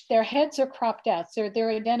 which their heads are cropped out, so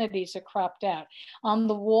their identities are cropped out. On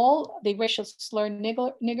the wall, the racial slur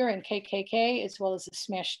nigger and KKK, as well as the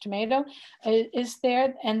smashed tomato, is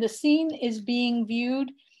there, and the scene is being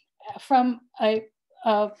viewed from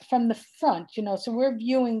from the front, so we're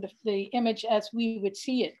viewing the image as we would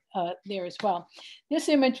see it there as well. This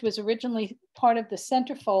image was originally part of the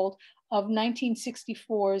centerfold of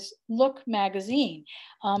 1964's Look magazine.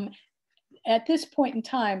 At this point in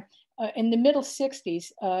time, in the middle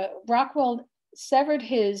 60s, Rockwell severed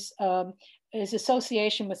his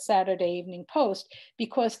association with Saturday Evening Post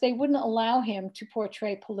because they wouldn't allow him to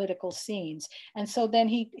portray political scenes. And so then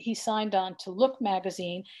he signed on to Look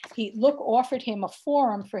magazine. Look offered him a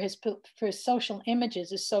forum for his social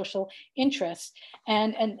images, his social interests.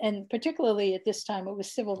 And particularly at this time, it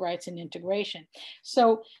was civil rights and integration.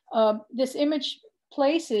 So this image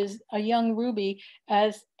places a young Ruby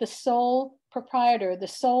as the sole proprietor, the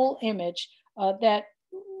sole image that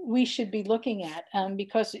we should be looking at,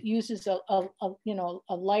 because it uses a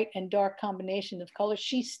light and dark combination of colors.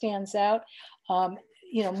 She stands out,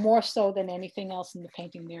 more so than anything else in the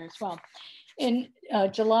painting there as well. In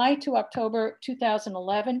July to October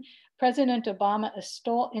 2011, President Obama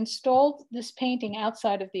installed this painting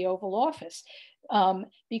outside of the Oval Office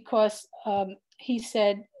because he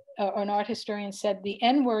said, or an art historian said, the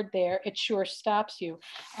N word there, it sure stops you.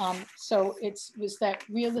 So it was that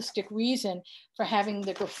realistic reason for having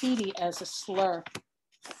the graffiti as a slur.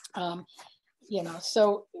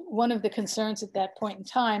 So one of the concerns at that point in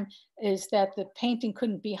time is that the painting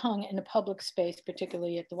couldn't be hung in a public space,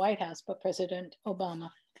 particularly at the White House, but President Obama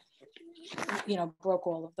broke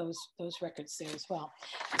all of those records there as well.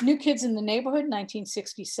 New Kids in the Neighborhood,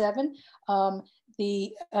 1967.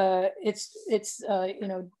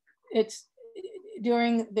 It's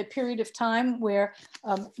during the period of time where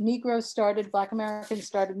Negroes Black Americans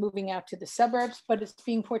started moving out to the suburbs, but it's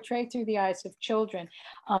being portrayed through the eyes of children.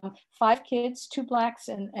 5 kids, 2 Blacks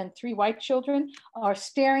and 3 white children are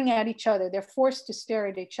staring at each other. They're forced to stare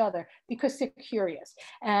at each other because they're curious.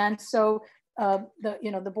 And so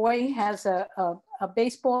the boy has a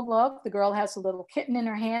baseball glove. The girl has a little kitten in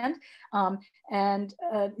her hand.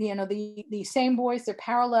 The same boys, they're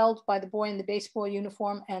paralleled by the boy in the baseball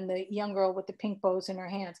uniform and the young girl with the pink bows in her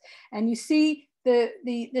hands. And you see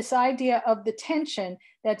this idea of the tension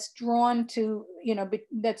that's drawn to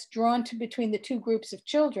between the 2 groups of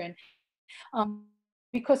children.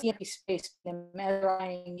 Because the empty space them as they're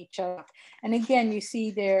eyeing each other. And again, you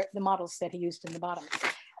see there the models that he used in the bottom.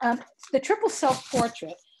 The triple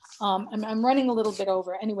self-portrait, I'm running a little bit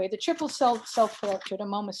over. Anyway, the triple self-portrait,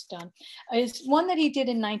 I'm almost done, is one that he did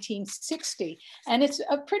in 1960. And it's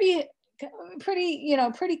a pretty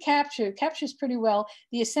captures pretty well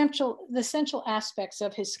the essential aspects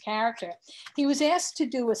of his character. He was asked to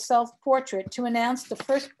do a self-portrait to announce the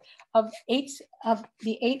first of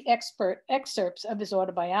the 8 excerpts of his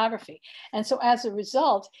autobiography. And so as a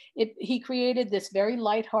result, he created this very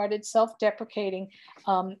lighthearted, self-deprecating,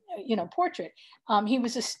 portrait. He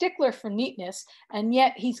was a stickler for neatness, and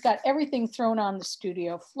yet he's got everything thrown on the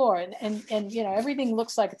studio floor, and everything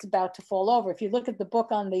looks like it's about to fall over. If you look at the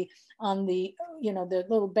book on the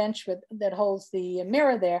little bench that holds the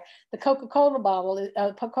mirror there, the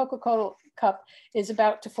Coca-Cola cup is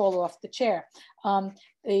about to fall off the chair.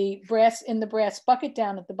 The brass bucket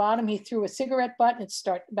down at the bottom, he threw a cigarette butt and it's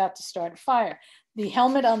about to start a fire. The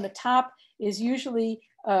helmet on the top is usually,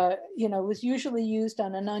 used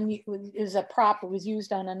on is a prop. It was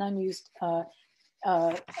used on an unused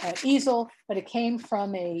easel, but it came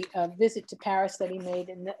from a visit to Paris that he made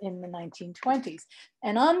in the 1920s.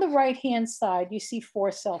 And on the right-hand side, you see 4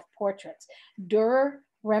 self-portraits: Dürer,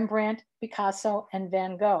 Rembrandt, Picasso, and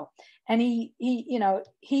Van Gogh. And he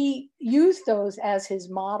used those as his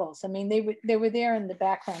models. I mean, they were there in the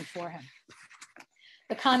background for him.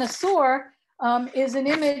 The Connoisseur is an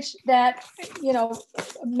image that,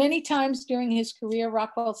 many times during his career,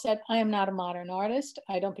 Rockwell said, I am not a modern artist.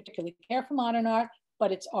 I don't particularly care for modern art,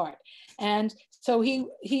 but it's art. And so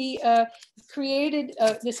he created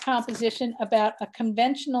this composition about a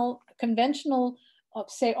conventional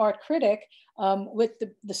say, art critic with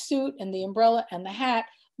the suit and the umbrella and the hat,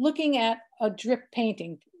 looking at a drip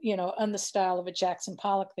painting, on the style of a Jackson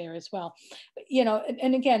Pollock there as well.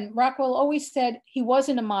 And again, Rockwell always said he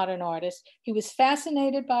wasn't a modern artist. He was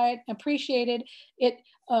fascinated by it, appreciated it,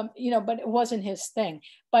 but it wasn't his thing.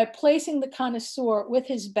 By placing the Connoisseur with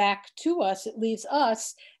his back to us, it leaves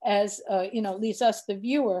us as, the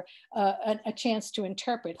viewer, a chance to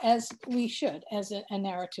interpret, as we should, as a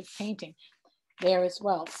narrative painting there as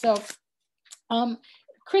well. So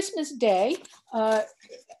Christmas Day,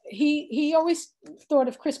 he always thought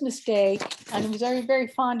of Christmas Day, and he was very, very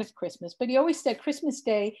fond of Christmas, but he always said Christmas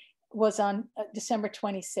Day was on December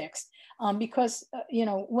 26th, because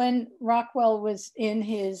when Rockwell was in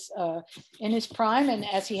his prime and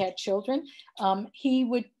as he had children, he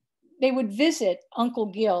would they would visit Uncle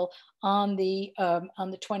Gil on the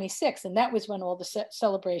 26th, and that was when all the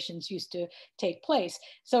celebrations used to take place.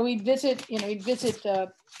 So he'd visit,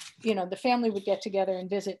 the family would get together and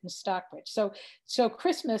visit in Stockbridge. So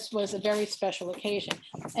Christmas was a very special occasion,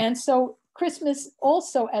 and so Christmas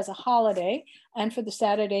also as a holiday, and for the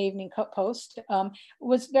Saturday Evening Post,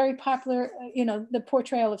 was very popular. The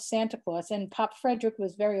portrayal of Santa Claus, and Pop Frederick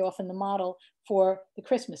was very often the model for the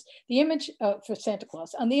Christmas. The image for Santa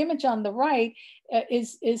Claus. On the image on the right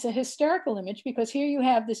is a hysterical image, because here you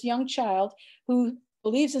have this young child who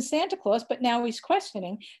believes in Santa Claus, but now he's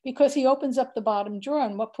questioning because he opens up the bottom drawer,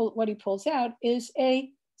 and what he pulls out is a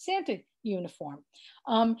Santa uniform.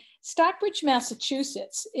 Stockbridge,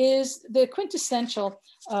 Massachusetts is the quintessential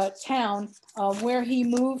town where he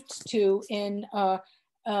moved to in the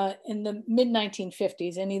mid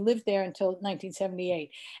 1950s, and he lived there until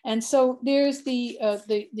 1978. And so there's the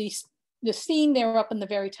scene there up in the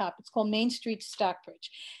very top. It's called Main Street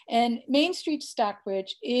Stockbridge. And Main Street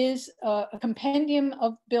Stockbridge is a compendium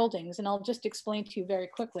of buildings, and I'll just explain to you very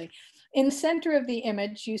quickly. In the center of the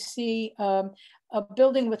image, you see a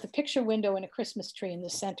building with a picture window and a Christmas tree in the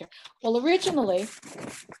center. Well, originally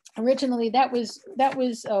that was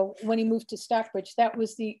when he moved to Stockbridge, that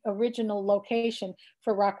was the original location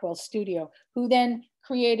for Rockwell's studio, who then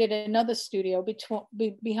created another studio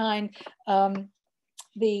behind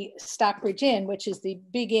the Stockbridge Inn, which is the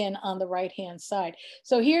big inn on the right-hand side.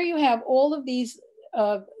 So here you have all of these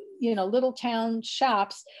little town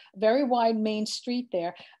shops, very wide main street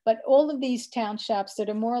there, but all of these town shops that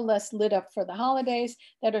are more or less lit up for the holidays,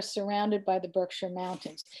 that are surrounded by the Berkshire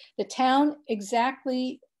Mountains. The town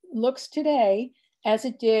exactly looks today as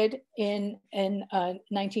it did in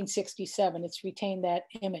 1967. It's retained that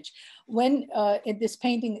image. When this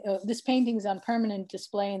painting is on permanent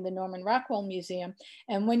display in the Norman Rockwell Museum,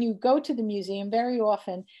 and when you go to the museum, very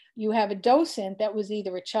often you have a docent that was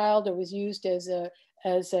either a child or was used as a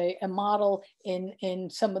model in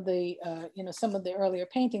some of the earlier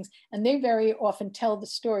paintings, and they very often tell the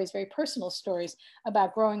stories, very personal stories,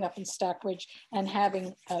 about growing up in Stockbridge and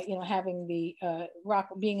having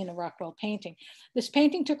being in a Rockwell painting. This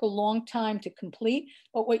painting took a long time to complete,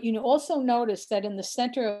 but what you also notice that in the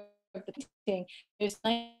center of the painting is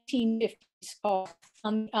 1950s car.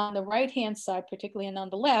 On the right-hand side, particularly, and on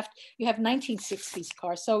the left, you have 1960s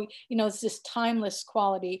cars. So, it's this timeless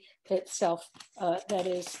quality itself that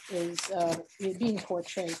is being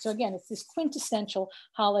portrayed. So again, it's this quintessential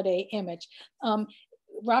holiday image.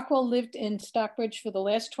 Rockwell lived in Stockbridge for the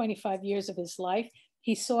last 25 years of his life.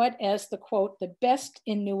 He saw it as the, quote, the best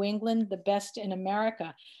in New England, the best in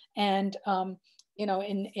America. And,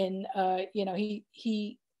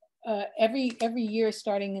 every year,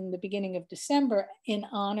 starting in the beginning of December, in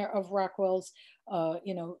honor of Rockwell's,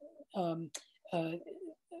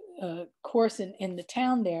 course in the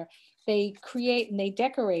town there, they create and they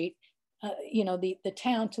decorate, the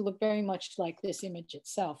town to look very much like this image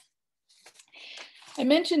itself. I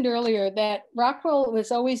mentioned earlier that Rockwell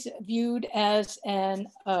was always viewed as an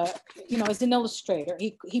illustrator.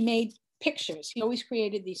 He made pictures. He always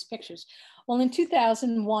created these pictures. Well, in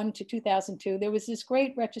 2001 to 2002, there was this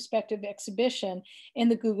great retrospective exhibition in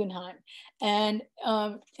the Guggenheim, and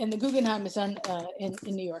the Guggenheim is in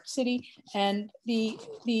New York City, and the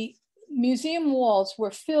museum walls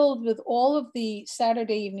were filled with all of the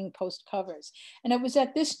Saturday Evening Post covers. And it was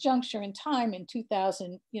at this juncture in time in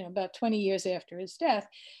 2000, about 20 years after his death,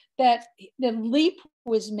 that the leap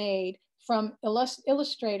was made from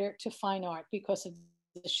illustrator to fine art because of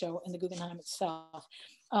the show in the Guggenheim itself.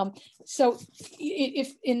 So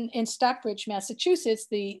if in Stockbridge, Massachusetts,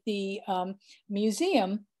 the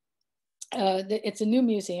museum, it's a new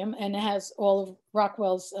museum, and it has all of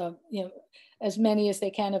Rockwell's, as many as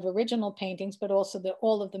they can of original paintings, but also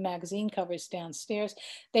all of the magazine covers downstairs.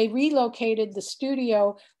 They relocated the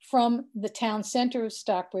studio from the town center of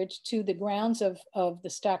Stockbridge to the grounds of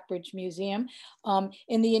the Stockbridge Museum.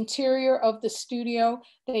 In the interior of the studio,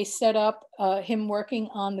 they set up him working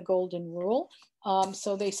on the Golden Rule.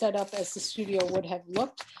 So they set up as the studio would have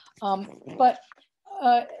looked. Let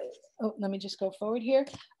me just go forward here.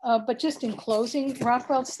 But just in closing,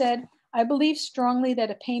 Rockwell said, "I believe strongly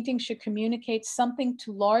that a painting should communicate something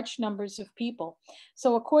to large numbers of people.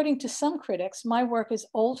 So according to some critics, my work is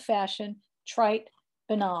old-fashioned, trite,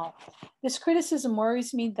 banal. This criticism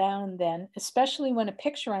worries me now and then, especially when a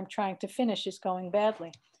picture I'm trying to finish is going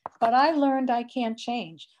badly. But I learned I can't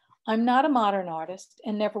change. I'm not a modern artist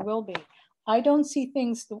and never will be. I don't see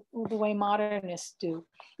things the way modernists do,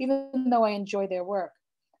 even though I enjoy their work.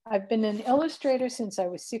 I've been an illustrator since I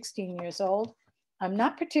was 16 years old. I'm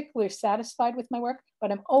not particularly satisfied with my work,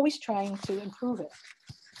 but I'm always trying to improve it."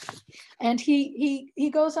 And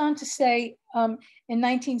he goes on to say in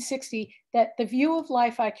 1960 that the view of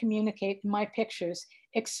life I communicate in my pictures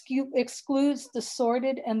excludes the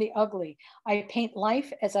sordid and the ugly. I paint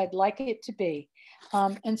life as I'd like it to be.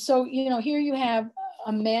 And so, you know, here you have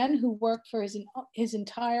a man who worked for his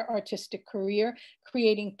entire artistic career,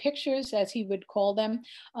 creating pictures, as he would call them,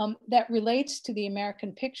 that relates to the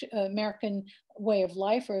American way of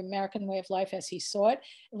life, or American way of life as he saw it.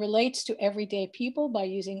 It relates to everyday people by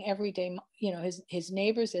using everyday, you know, his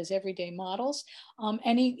neighbors as everyday models.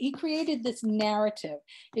 And he created this narrative.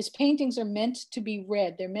 His paintings are meant to be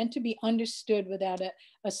read. They're meant to be understood without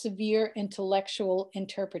a severe intellectual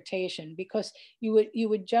interpretation, because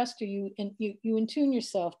you adjust, or you attune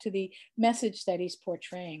yourself to the message that he's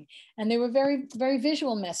portraying. And they were very, very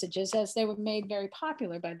visual messages, as they were made very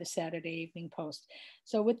popular by the Saturday Evening Post.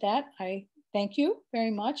 So with that, I thank you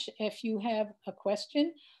very much. If you have a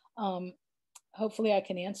question, hopefully I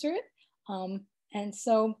can answer it. And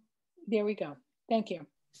so there we go. Thank you.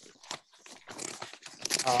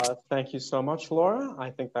 Thank you so much, Laura.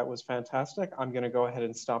 I think that was fantastic. I'm going to go ahead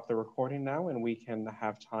and stop the recording now, and we can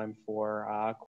have time for